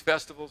kept these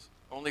festivals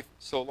only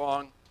so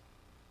long,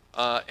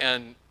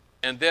 and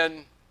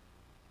then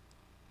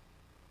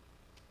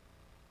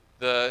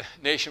the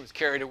nation was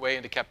carried away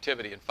into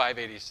captivity in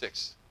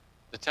 586.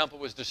 The temple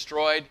was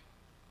destroyed.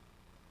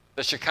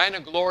 The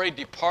Shekinah glory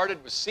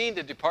departed, was seen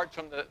to depart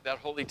from that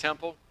holy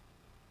temple.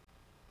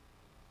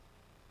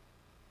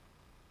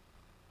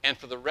 And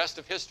for the rest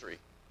of history,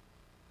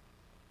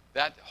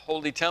 that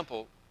holy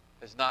temple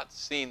has not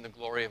seen the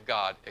glory of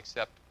God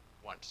except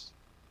once.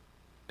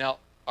 Now,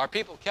 our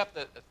people kept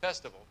the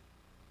festival.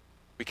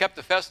 We kept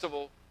the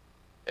festival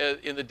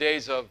in the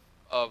days of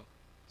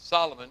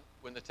Solomon,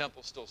 when the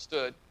temple still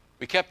stood.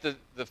 We kept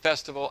the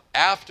festival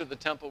after the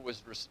temple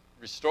was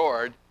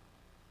restored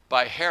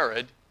by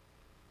Herod,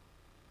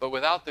 but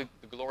without the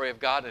glory of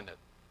God in it.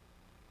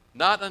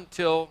 Not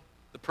until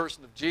the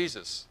person of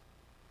Jesus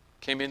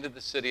came into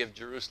the city of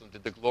Jerusalem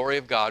did the glory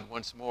of God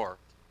once more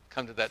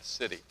come to that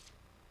city.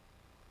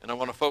 And I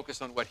want to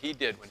focus on what he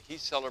did when he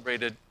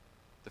celebrated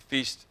the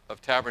Feast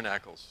of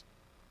Tabernacles.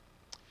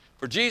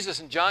 For Jesus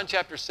in John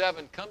chapter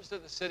 7 comes to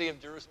the city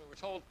of Jerusalem. We're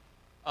told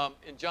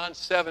in John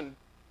 7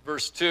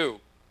 verse 2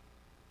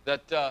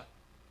 that the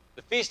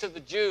Feast of the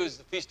Jews,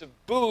 the Feast of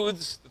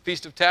Booths, the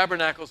Feast of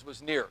Tabernacles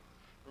was near.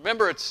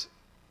 Remember, it's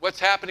what's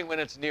happening when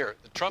it's near.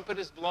 The trumpet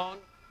is blown.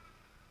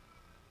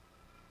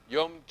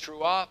 Yom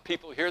Teruah,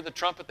 people hear the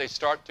trumpet, they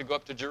start to go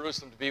up to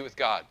Jerusalem to be with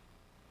God.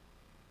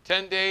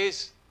 10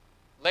 days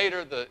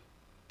later, the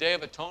Day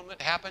of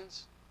Atonement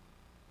happens,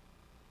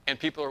 and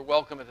people are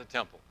welcome at the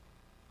temple.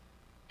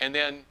 And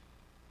then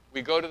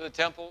we go to the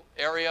temple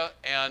area,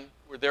 and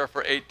we're there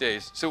for 8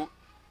 days. So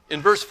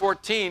in verse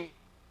 14,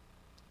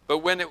 but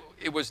when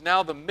it was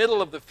now the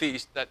middle of the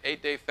feast, that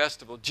 8-day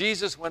festival,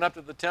 Jesus went up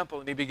to the temple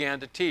and he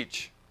began to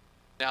teach.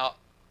 Now,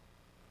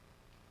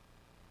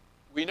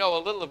 we know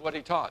a little of what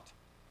he taught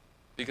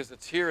because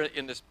it's here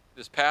in this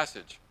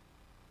passage.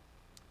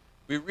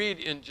 We read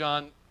in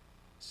John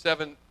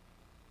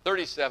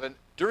 7:37,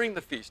 during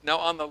the feast. Now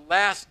on the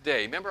last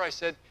day, remember I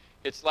said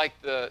It's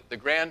like the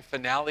grand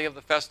finale of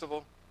the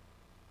festival,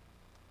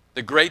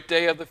 the great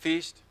day of the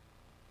feast,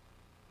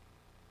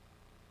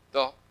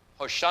 the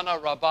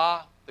Hoshana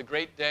Rabbah, the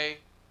great day,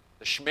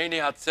 the Shmini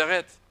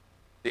Atzeret,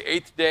 the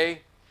 8th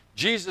day.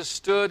 Jesus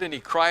stood and he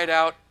cried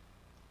out,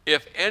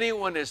 "If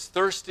anyone is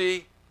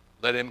thirsty,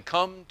 let him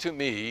come to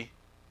me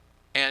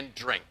and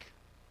drink."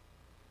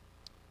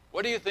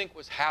 What do you think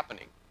was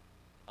happening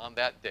on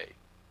that day?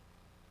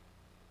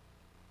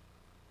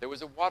 There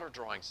was a water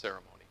drawing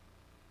ceremony.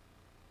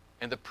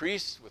 And the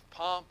priests, with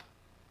pomp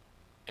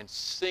and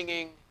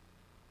singing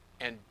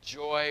and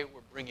joy,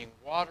 were bringing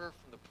water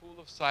from the pool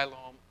of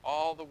Siloam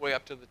all the way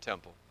up to the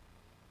temple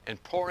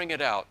and pouring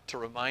it out to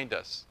remind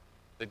us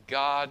that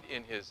God,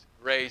 in his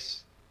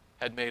grace,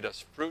 had made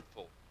us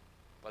fruitful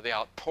by the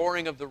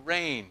outpouring of the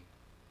rain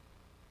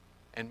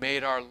and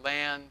made our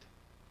land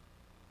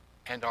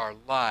and our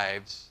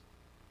lives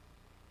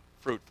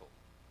fruitful.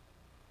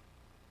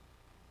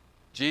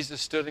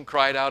 Jesus stood and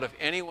cried out, "If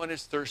anyone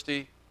is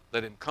thirsty,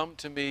 let him come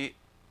to me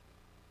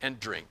and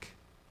drink.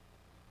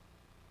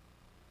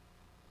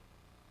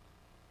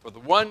 For the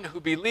one who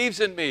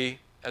believes in me,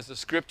 as the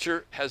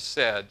scripture has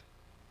said,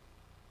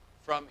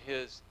 from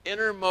his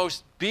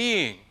innermost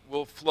being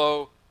will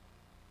flow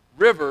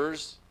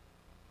rivers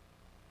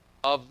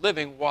of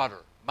living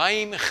water."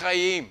 Maim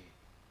chayim.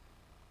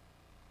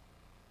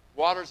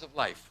 Waters of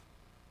life.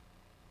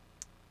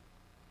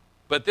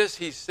 But this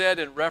he said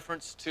in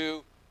reference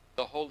to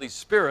the Holy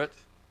Spirit,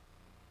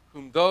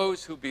 whom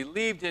those who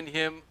believed in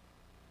him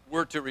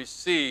were to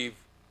receive.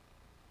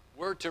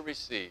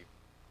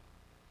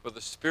 For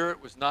the Spirit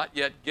was not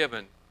yet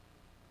given,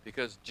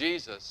 because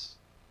Jesus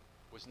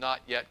was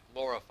not yet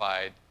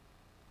glorified.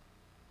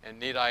 And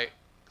need I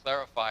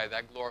clarify,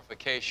 that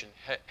glorification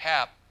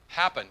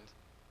happened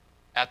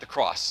at the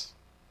cross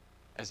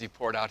as he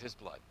poured out his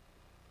blood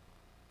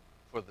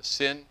for the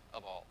sin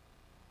of all,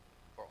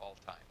 for all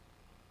time.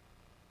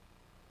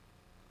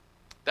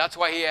 That's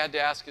why he had to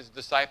ask his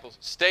disciples,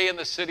 "Stay in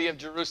the city of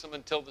Jerusalem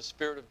until the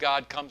Spirit of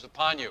God comes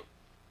upon you."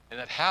 And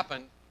that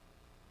happened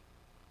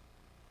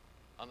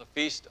on the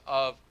Feast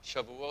of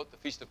Shavuot, the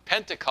Feast of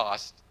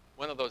Pentecost,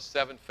 one of those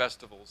 7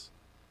 festivals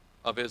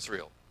of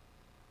Israel.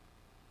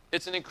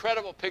 It's an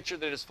incredible picture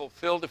that is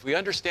fulfilled if we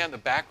understand the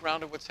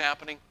background of what's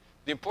happening.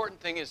 The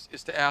important thing is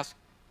to ask,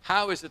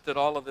 how is it that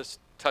all of this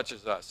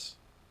touches us?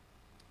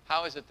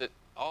 How is it that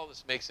all of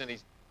this makes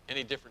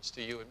any difference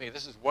to you and me?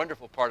 This is a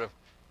wonderful part of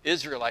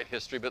Israelite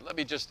history, but let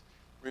me just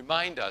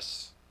remind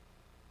us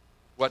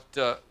what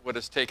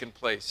has taken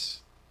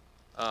place.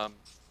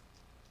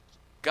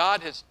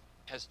 God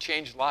has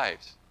changed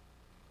lives.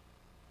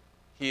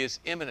 He is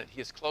imminent.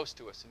 He is close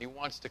to us, and he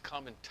wants to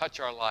come and touch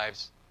our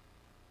lives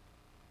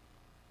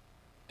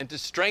and to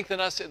strengthen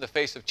us in the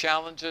face of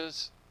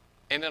challenges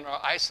and in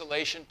our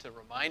isolation, to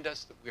remind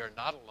us that we are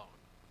not alone.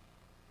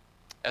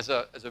 As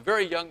a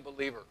very young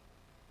believer,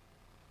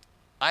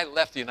 I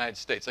left the United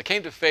States. I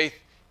came to faith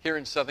here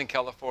in Southern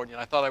California,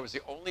 and I thought I was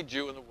the only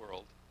Jew in the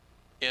world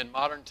in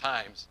modern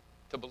times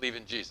to believe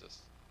in Jesus.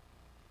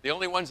 The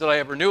only ones that I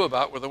ever knew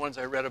about were the ones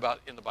I read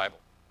about in the Bible,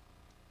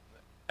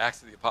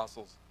 Acts of the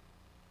Apostles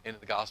and in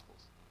the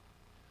Gospels.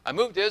 I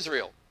moved to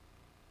Israel,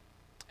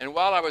 and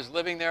while I was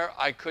living there,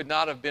 I could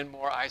not have been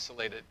more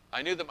isolated.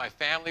 I knew that my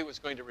family was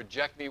going to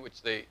reject me,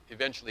 which they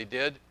eventually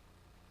did,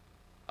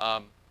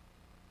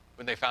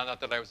 when they found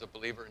out that I was a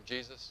believer in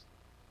Jesus.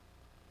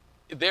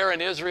 There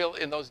in Israel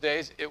in those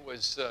days, it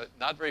was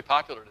not very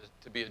popular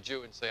to be a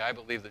Jew and say, "I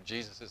believe that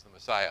Jesus is the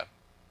Messiah."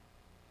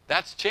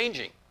 That's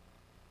changing.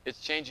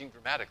 It's changing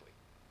dramatically.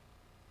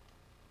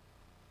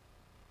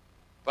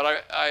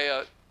 But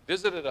I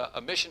visited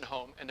a mission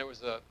home, and there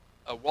was a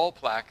wall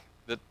plaque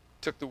that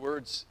took the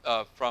words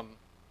from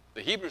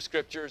the Hebrew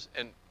Scriptures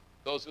and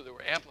those that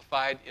were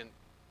amplified in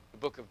the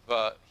book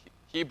of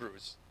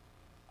Hebrews.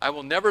 "I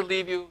will never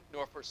leave you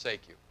nor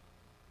forsake you.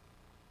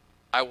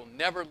 I will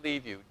never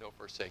leave you nor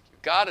forsake you."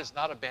 God has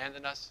not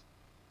abandoned us.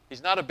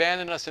 He's not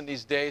abandoned us in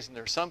these days, and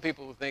there are some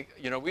people who think,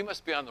 we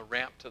must be on the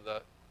ramp to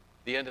the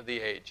end of the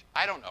age.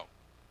 I don't know.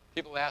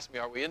 People ask me,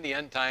 are we in the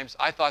end times?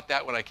 I thought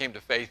that when I came to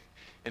faith,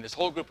 and this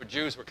whole group of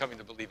Jews were coming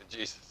to believe in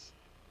Jesus.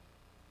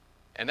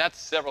 And that's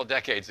several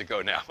decades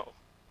ago now.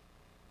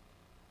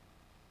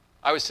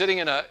 I was sitting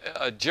in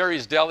a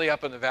Jerry's Deli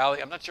up in the valley.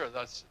 I'm not sure,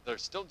 there's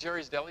still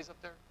Jerry's Delis up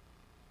there?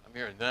 I'm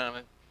hearing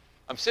them.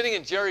 I'm sitting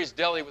in Jerry's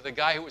Deli with a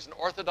guy who was an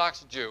Orthodox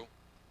Jew.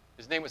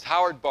 His name was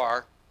Howard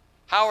Barr.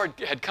 Howard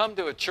had come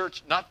to a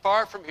church not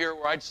far from here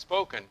where I'd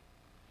spoken,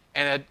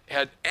 and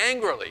had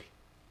angrily,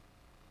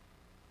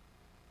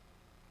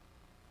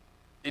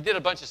 he did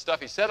a bunch of stuff.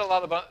 He said a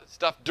lot of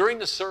stuff during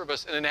the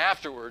service, and then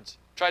afterwards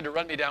tried to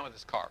run me down with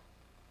his car.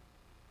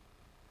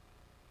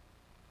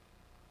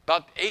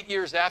 About 8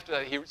 years after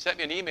that, he sent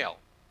me an email,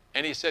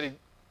 and he said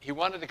he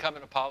wanted to come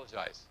and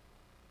apologize.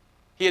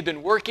 He had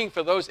been working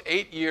for those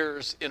 8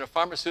 years in a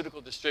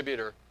pharmaceutical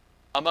distributor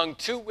among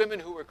 2 women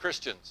who were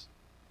Christians,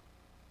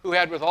 who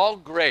had with all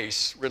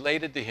grace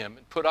related to him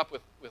and put up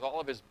with all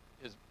of his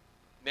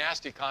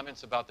nasty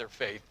comments about their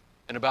faith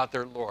and about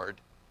their Lord.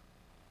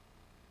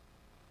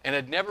 and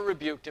had never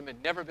rebuked him,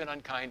 had never been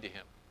unkind to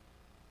him,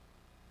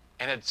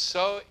 and had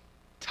so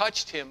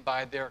touched him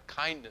by their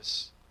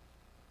kindness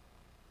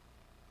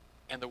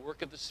and the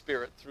work of the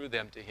Spirit through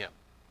them to him.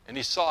 And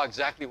he saw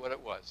exactly what it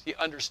was. He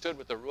understood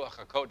what the Ruach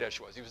HaKodesh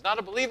was. He was not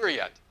a believer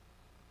yet.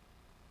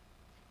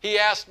 He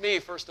asked me,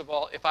 first of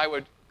all, if I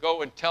would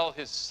go and tell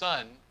his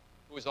son,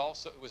 who was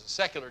a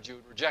secular Jew,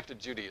 who rejected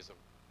Judaism,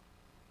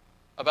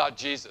 about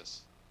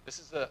Jesus. This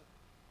is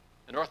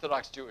an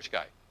Orthodox Jewish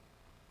guy.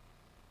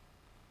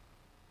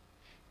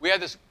 We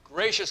had this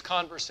gracious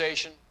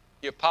conversation.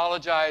 He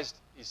apologized.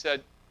 He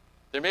said,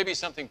 there may be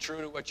something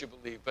true to what you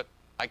believe, but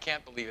I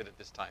can't believe it at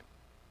this time.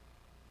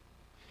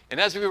 And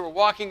as we were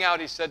walking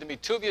out, he said to me,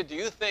 Tuvia, do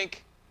you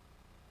think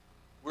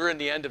we're in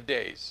the end of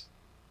days?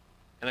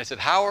 And I said,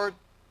 Howard,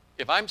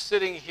 if I'm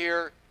sitting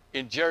here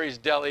in Jerry's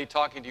Deli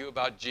talking to you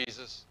about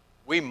Jesus,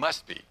 we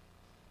must be.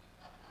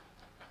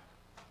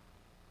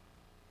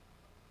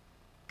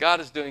 God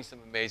is doing some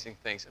amazing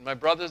things. And my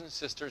brothers and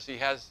sisters, he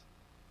has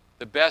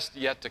the best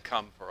yet to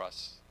come for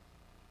us.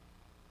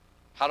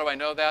 How do I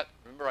know that?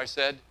 Remember I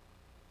said,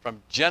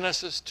 from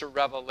Genesis to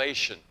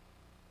Revelation,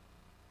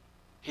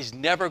 he's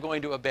never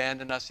going to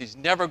abandon us. He's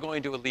never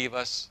going to leave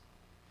us.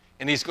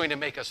 And he's going to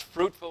make us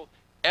fruitful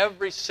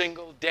every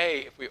single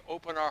day if we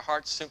open our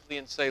hearts simply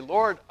and say,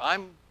 Lord,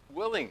 I'm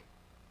willing.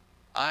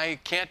 I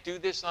can't do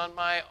this on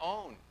my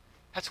own.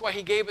 That's why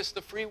he gave us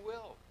the free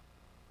will.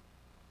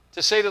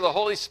 To say to the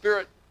Holy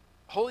Spirit,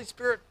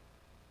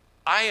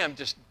 I am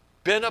just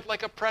bent up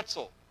like a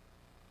pretzel.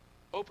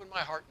 Open my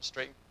heart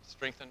and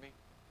strengthen me.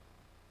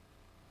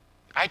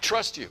 I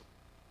trust you.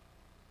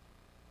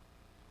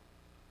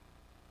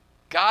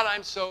 God,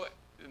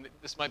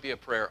 this might be a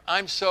prayer,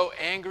 I'm so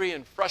angry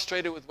and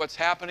frustrated with what's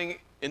happening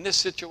in this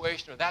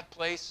situation or that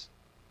place,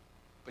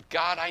 but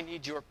God, I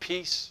need your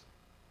peace.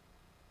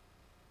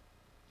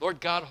 Lord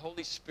God,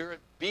 Holy Spirit,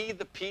 be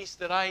the peace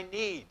that I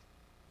need.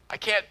 I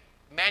can't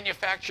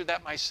manufacture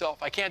that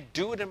myself. I can't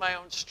do it in my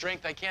own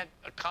strength. I can't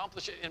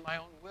accomplish it in my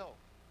own will.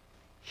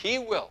 He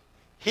will.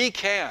 He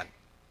can.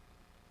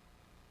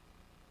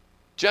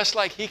 Just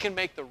like he can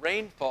make the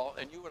rain fall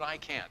and you and I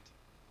can't.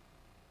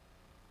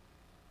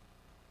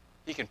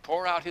 He can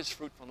pour out his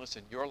fruitfulness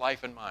in your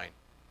life and mine.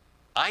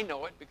 I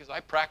know it because I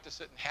practice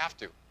it and have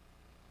to.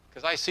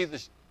 Because I see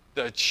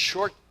the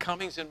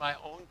shortcomings in my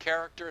own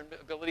character and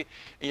ability.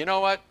 And you know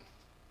what?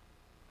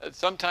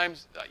 Some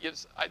days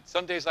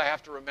I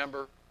have to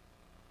remember,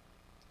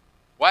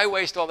 why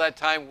waste all that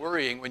time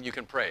worrying when you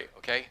can pray,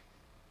 okay?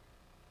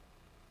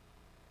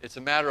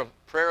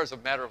 Prayer is a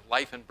matter of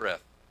life and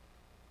breath.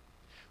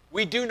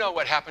 We do know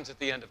what happens at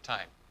the end of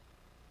time.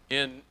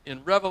 In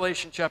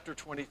Revelation chapter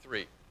 23,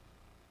 we'll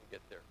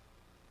get there.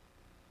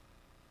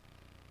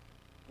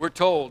 We're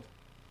told,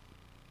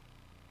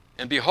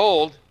 and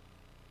behold,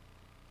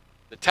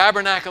 the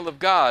tabernacle of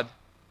God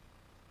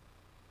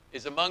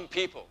is among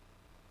people,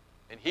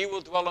 and he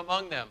will dwell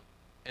among them,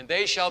 and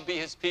they shall be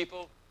his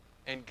people,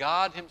 and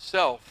God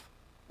himself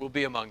will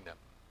be among them.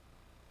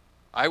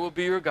 I will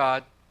be your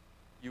God,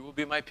 you will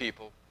be my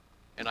people,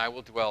 and I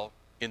will dwell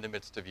in the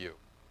midst of you.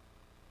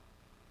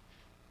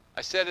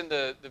 I said in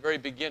the very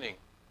beginning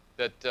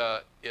that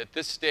at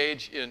this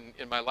stage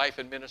in my life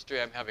and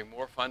ministry, I'm having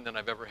more fun than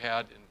I've ever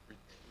had and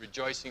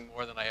rejoicing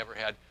more than I ever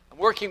had. I'm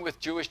working with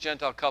Jewish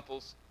Gentile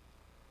couples.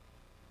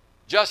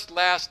 Just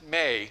last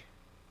May,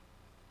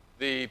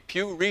 the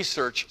Pew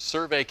Research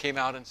survey came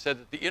out and said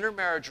that the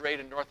intermarriage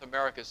rate in North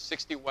America is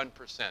 61%.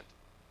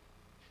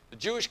 The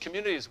Jewish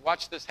community has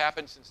watched this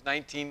happen since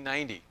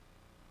 1990,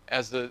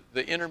 as the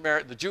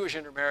Jewish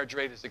intermarriage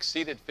rate has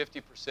exceeded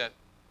 50%.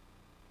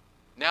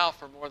 Now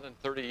for more than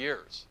 30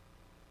 years.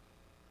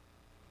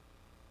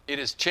 It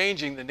is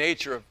changing the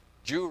nature of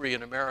Jewry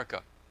in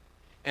America.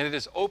 And it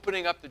is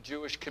opening up the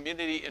Jewish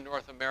community in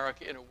North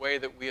America in a way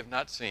that we have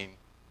not seen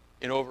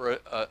in over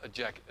a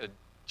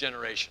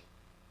generation.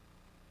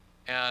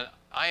 And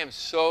I am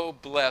so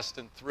blessed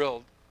and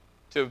thrilled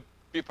to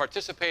be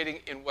participating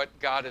in what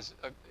God is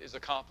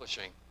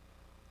accomplishing.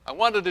 I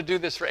wanted to do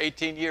this for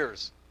 18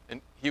 years. And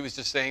he was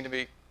just saying to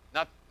me,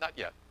 not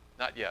yet,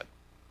 not yet.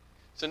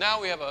 So now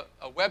we have a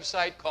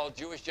website called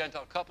Jewish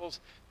Gentile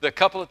Couples. The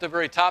couple at the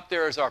very top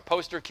there is our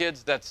poster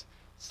kids. That's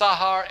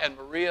Sahar and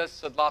Maria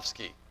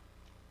Sadlovsky.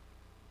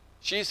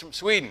 She's from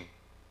Sweden.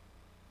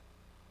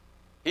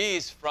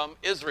 He's from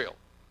Israel.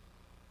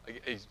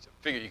 I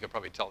figure you could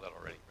probably tell that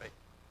already,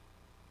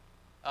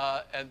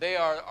 right? And they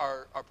are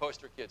our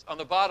poster kids. On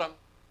the bottom,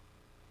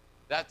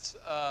 that's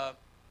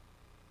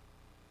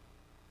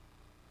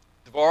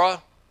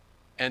Dvorah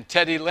and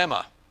Teddy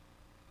Lema.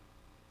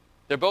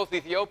 They're both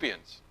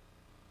Ethiopians.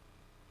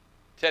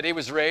 Teddy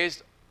was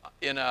raised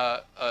in an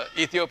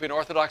Ethiopian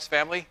Orthodox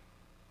family,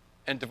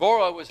 and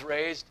Dvorah was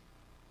raised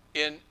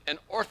in an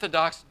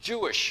Orthodox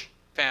Jewish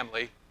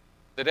family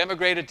that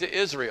emigrated to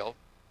Israel.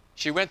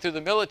 She went through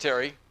the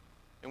military,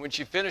 and when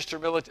she finished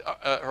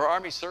her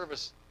army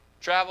service,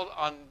 traveled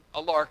on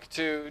a lark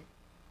to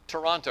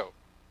Toronto,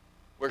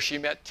 where she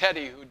met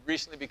Teddy, who'd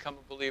recently become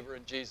a believer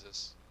in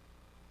Jesus.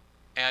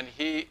 And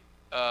he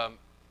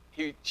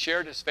he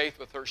shared his faith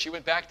with her. She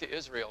went back to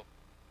Israel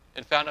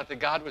and found out that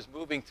God was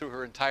moving through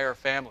her entire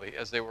family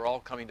as they were all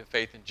coming to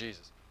faith in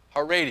Jesus.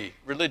 Haredi,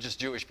 religious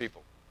Jewish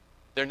people.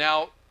 They're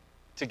now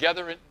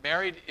together and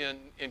married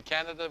in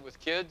Canada with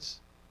kids,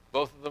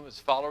 both of them as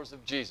followers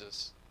of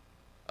Jesus,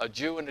 a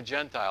Jew and a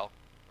Gentile,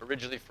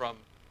 originally from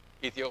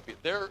Ethiopia.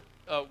 They're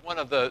one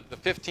of the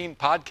 15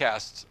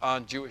 podcasts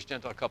on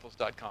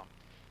JewishGentileCouples.com.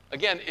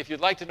 Again, if you'd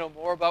like to know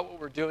more about what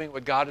we're doing,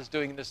 what God is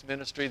doing in this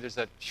ministry, there's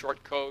that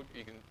short code.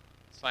 You can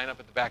sign up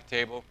at the back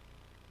table,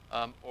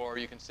 or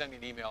you can send me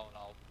an email and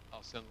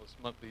I'll send those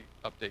monthly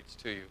updates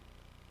to you.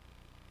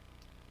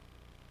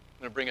 I'm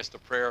going to bring us to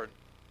prayer and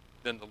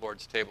then the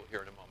Lord's table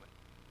here in a moment.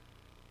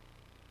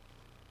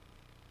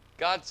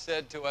 God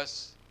said to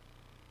us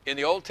in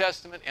the Old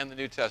Testament and the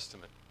New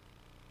Testament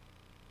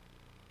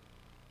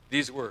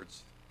these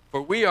words,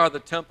 "For we are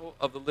the temple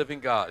of the living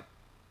God."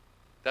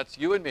 That's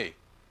you and me,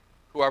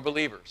 who are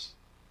believers.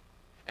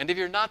 And if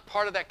you're not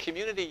part of that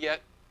community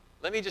yet,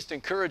 let me just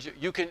encourage you.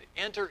 You can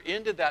enter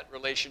into that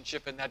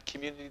relationship and that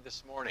community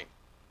this morning.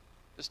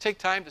 Just take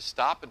time to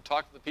stop and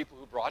talk to the people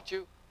who brought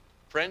you,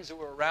 friends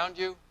who are around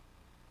you.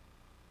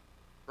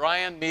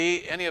 Brian,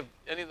 me, any of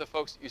the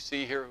folks that you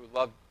see here who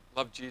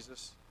love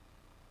Jesus.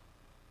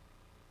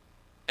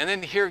 And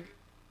then here,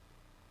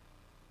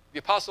 the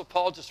Apostle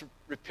Paul just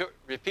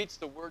repeats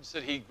the words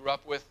that he grew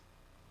up with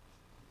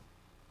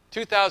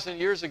 2,000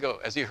 years ago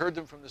as he heard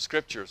them from the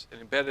Scriptures and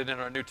embedded in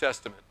our New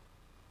Testament.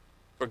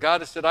 For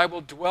God has said, "I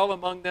will dwell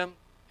among them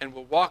and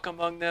will walk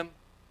among them,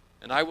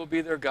 and I will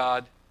be their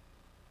God,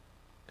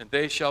 and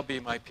they shall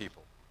be my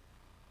people."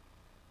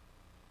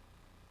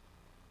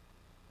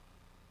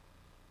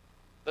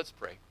 Let's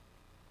pray.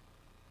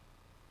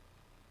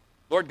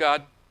 Lord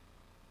God,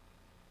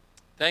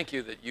 thank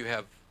you that you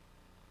have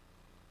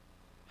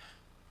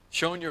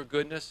shown your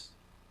goodness,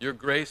 your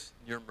grace,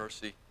 and your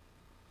mercy.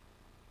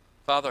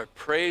 Father, I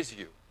praise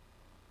you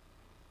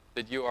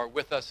that you are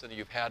with us and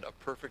you've had a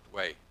perfect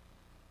way.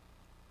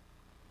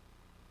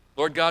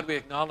 Lord God, we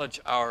acknowledge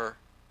our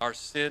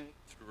sin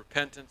through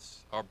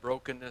repentance, our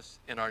brokenness,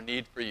 and our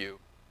need for you.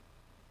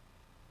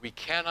 We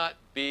cannot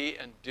be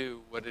and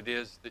do what it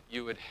is that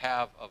you would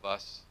have of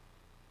us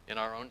in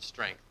our own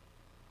strength.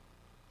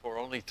 For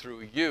only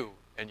through you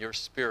and your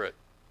Spirit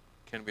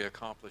can we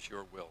accomplish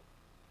your will.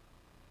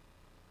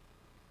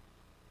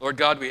 Lord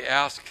God, we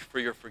ask for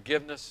your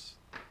forgiveness.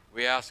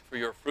 We ask for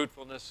your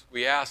fruitfulness.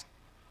 We ask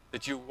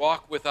that you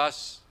walk with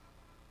us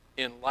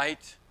in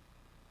light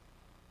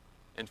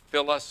and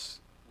fill us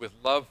with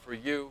love for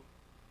you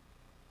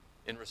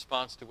in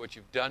response to what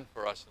you've done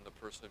for us in the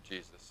person of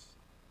Jesus.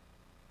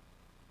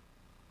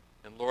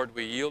 And Lord,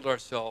 we yield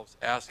ourselves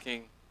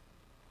asking,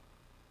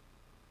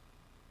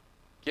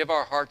 give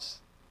our hearts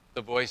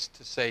the voice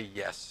to say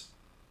yes.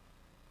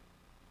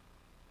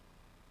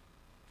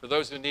 For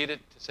those who need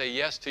it, to say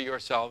yes to your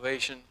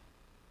salvation.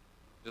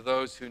 To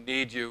those who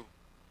need you,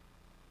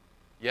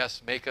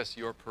 yes, make us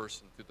your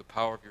person through the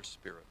power of your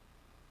Spirit.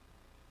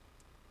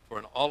 For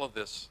in all of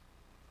this,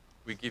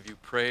 we give you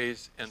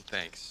praise and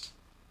thanks.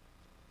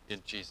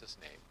 In Jesus'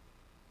 name,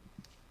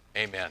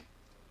 amen.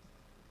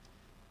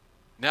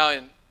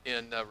 Now,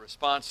 in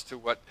response to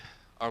what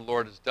our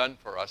Lord has done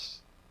for us,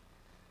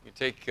 you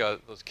take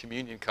those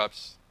communion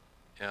cups,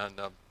 and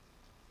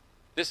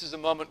this is a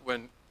moment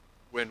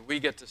when we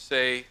get to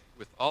say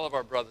with all of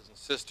our brothers and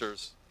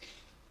sisters,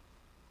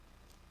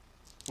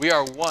 we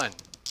are one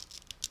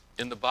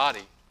in the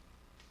body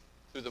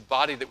through the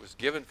body that was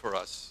given for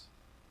us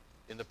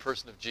in the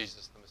person of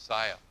Jesus the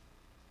Messiah,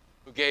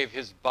 who gave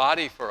his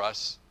body for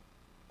us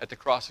at the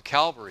cross of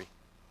Calvary,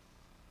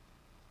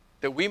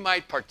 that we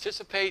might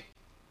participate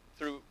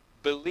through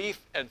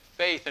belief and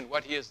faith in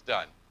what he has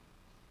done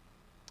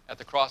at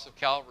the cross of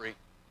Calvary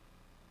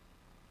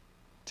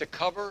to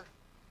cover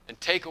and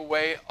take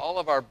away all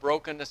of our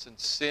brokenness and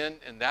sin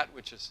and that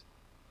which has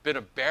been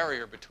a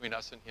barrier between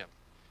us and him.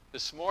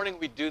 This morning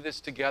we do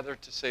this together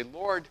to say,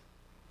 Lord,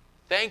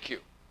 thank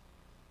you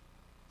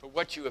for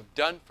what you have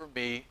done for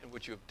me and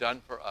what you have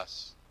done for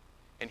us.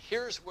 And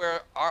here's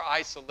where our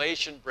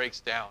isolation breaks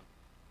down.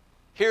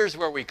 Here's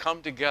where we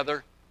come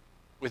together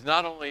with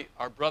not only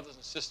our brothers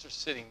and sisters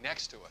sitting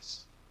next to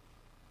us,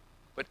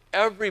 but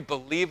every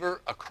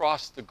believer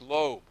across the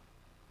globe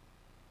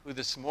who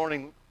this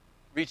morning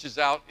reaches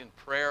out in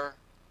prayer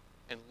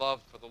and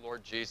love for the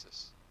Lord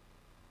Jesus.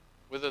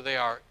 Whether they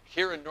are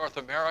here in North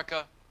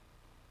America,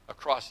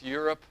 across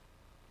Europe,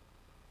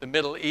 the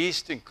Middle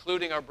East,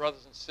 including our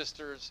brothers and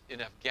sisters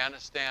in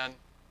Afghanistan,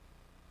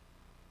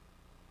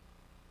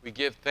 we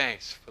give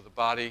thanks for the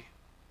body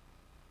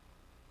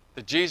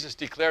that Jesus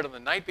declared on the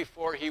night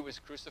before he was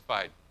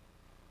crucified,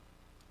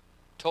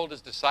 told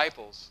his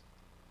disciples,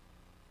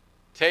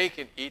 take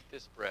and eat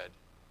this bread.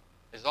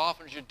 As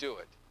often as you do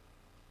it,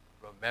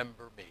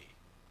 remember me.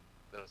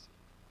 Let us eat.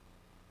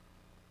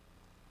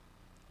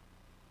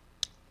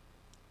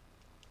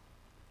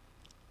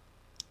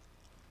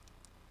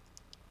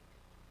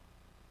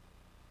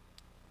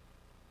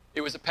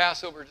 It was a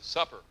Passover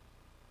supper.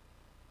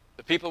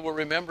 The people were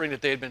remembering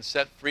that they had been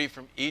set free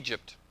from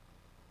Egypt.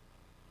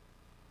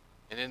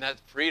 And in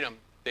that freedom,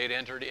 they'd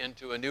entered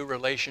into a new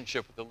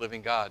relationship with the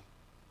living God.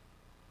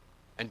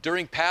 And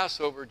during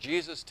Passover,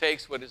 Jesus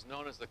takes what is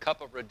known as the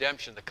cup of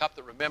redemption, the cup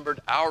that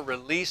remembered our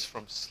release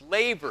from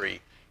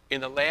slavery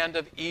in the land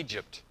of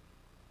Egypt.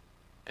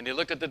 And he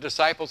looked at the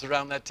disciples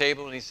around that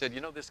table and he said,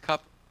 you know this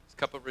cup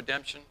of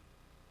redemption?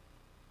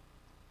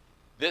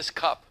 This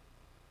cup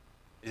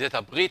is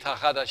the Brit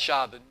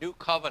HaChadashah, the new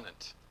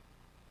covenant,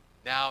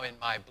 now in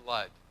my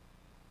blood.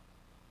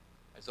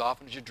 As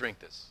often as you drink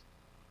this,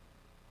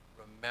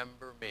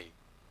 remember me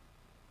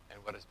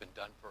and what has been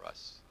done for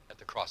us at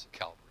the cross of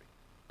Calvary.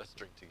 Let's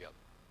drink together.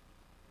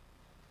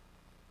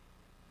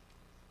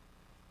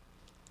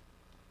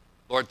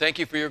 Lord, thank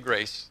you for your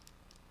grace,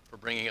 for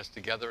bringing us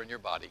together in your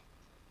body.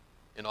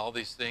 In all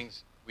these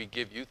things, we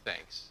give you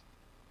thanks.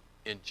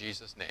 In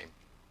Jesus' name,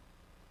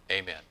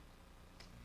 amen.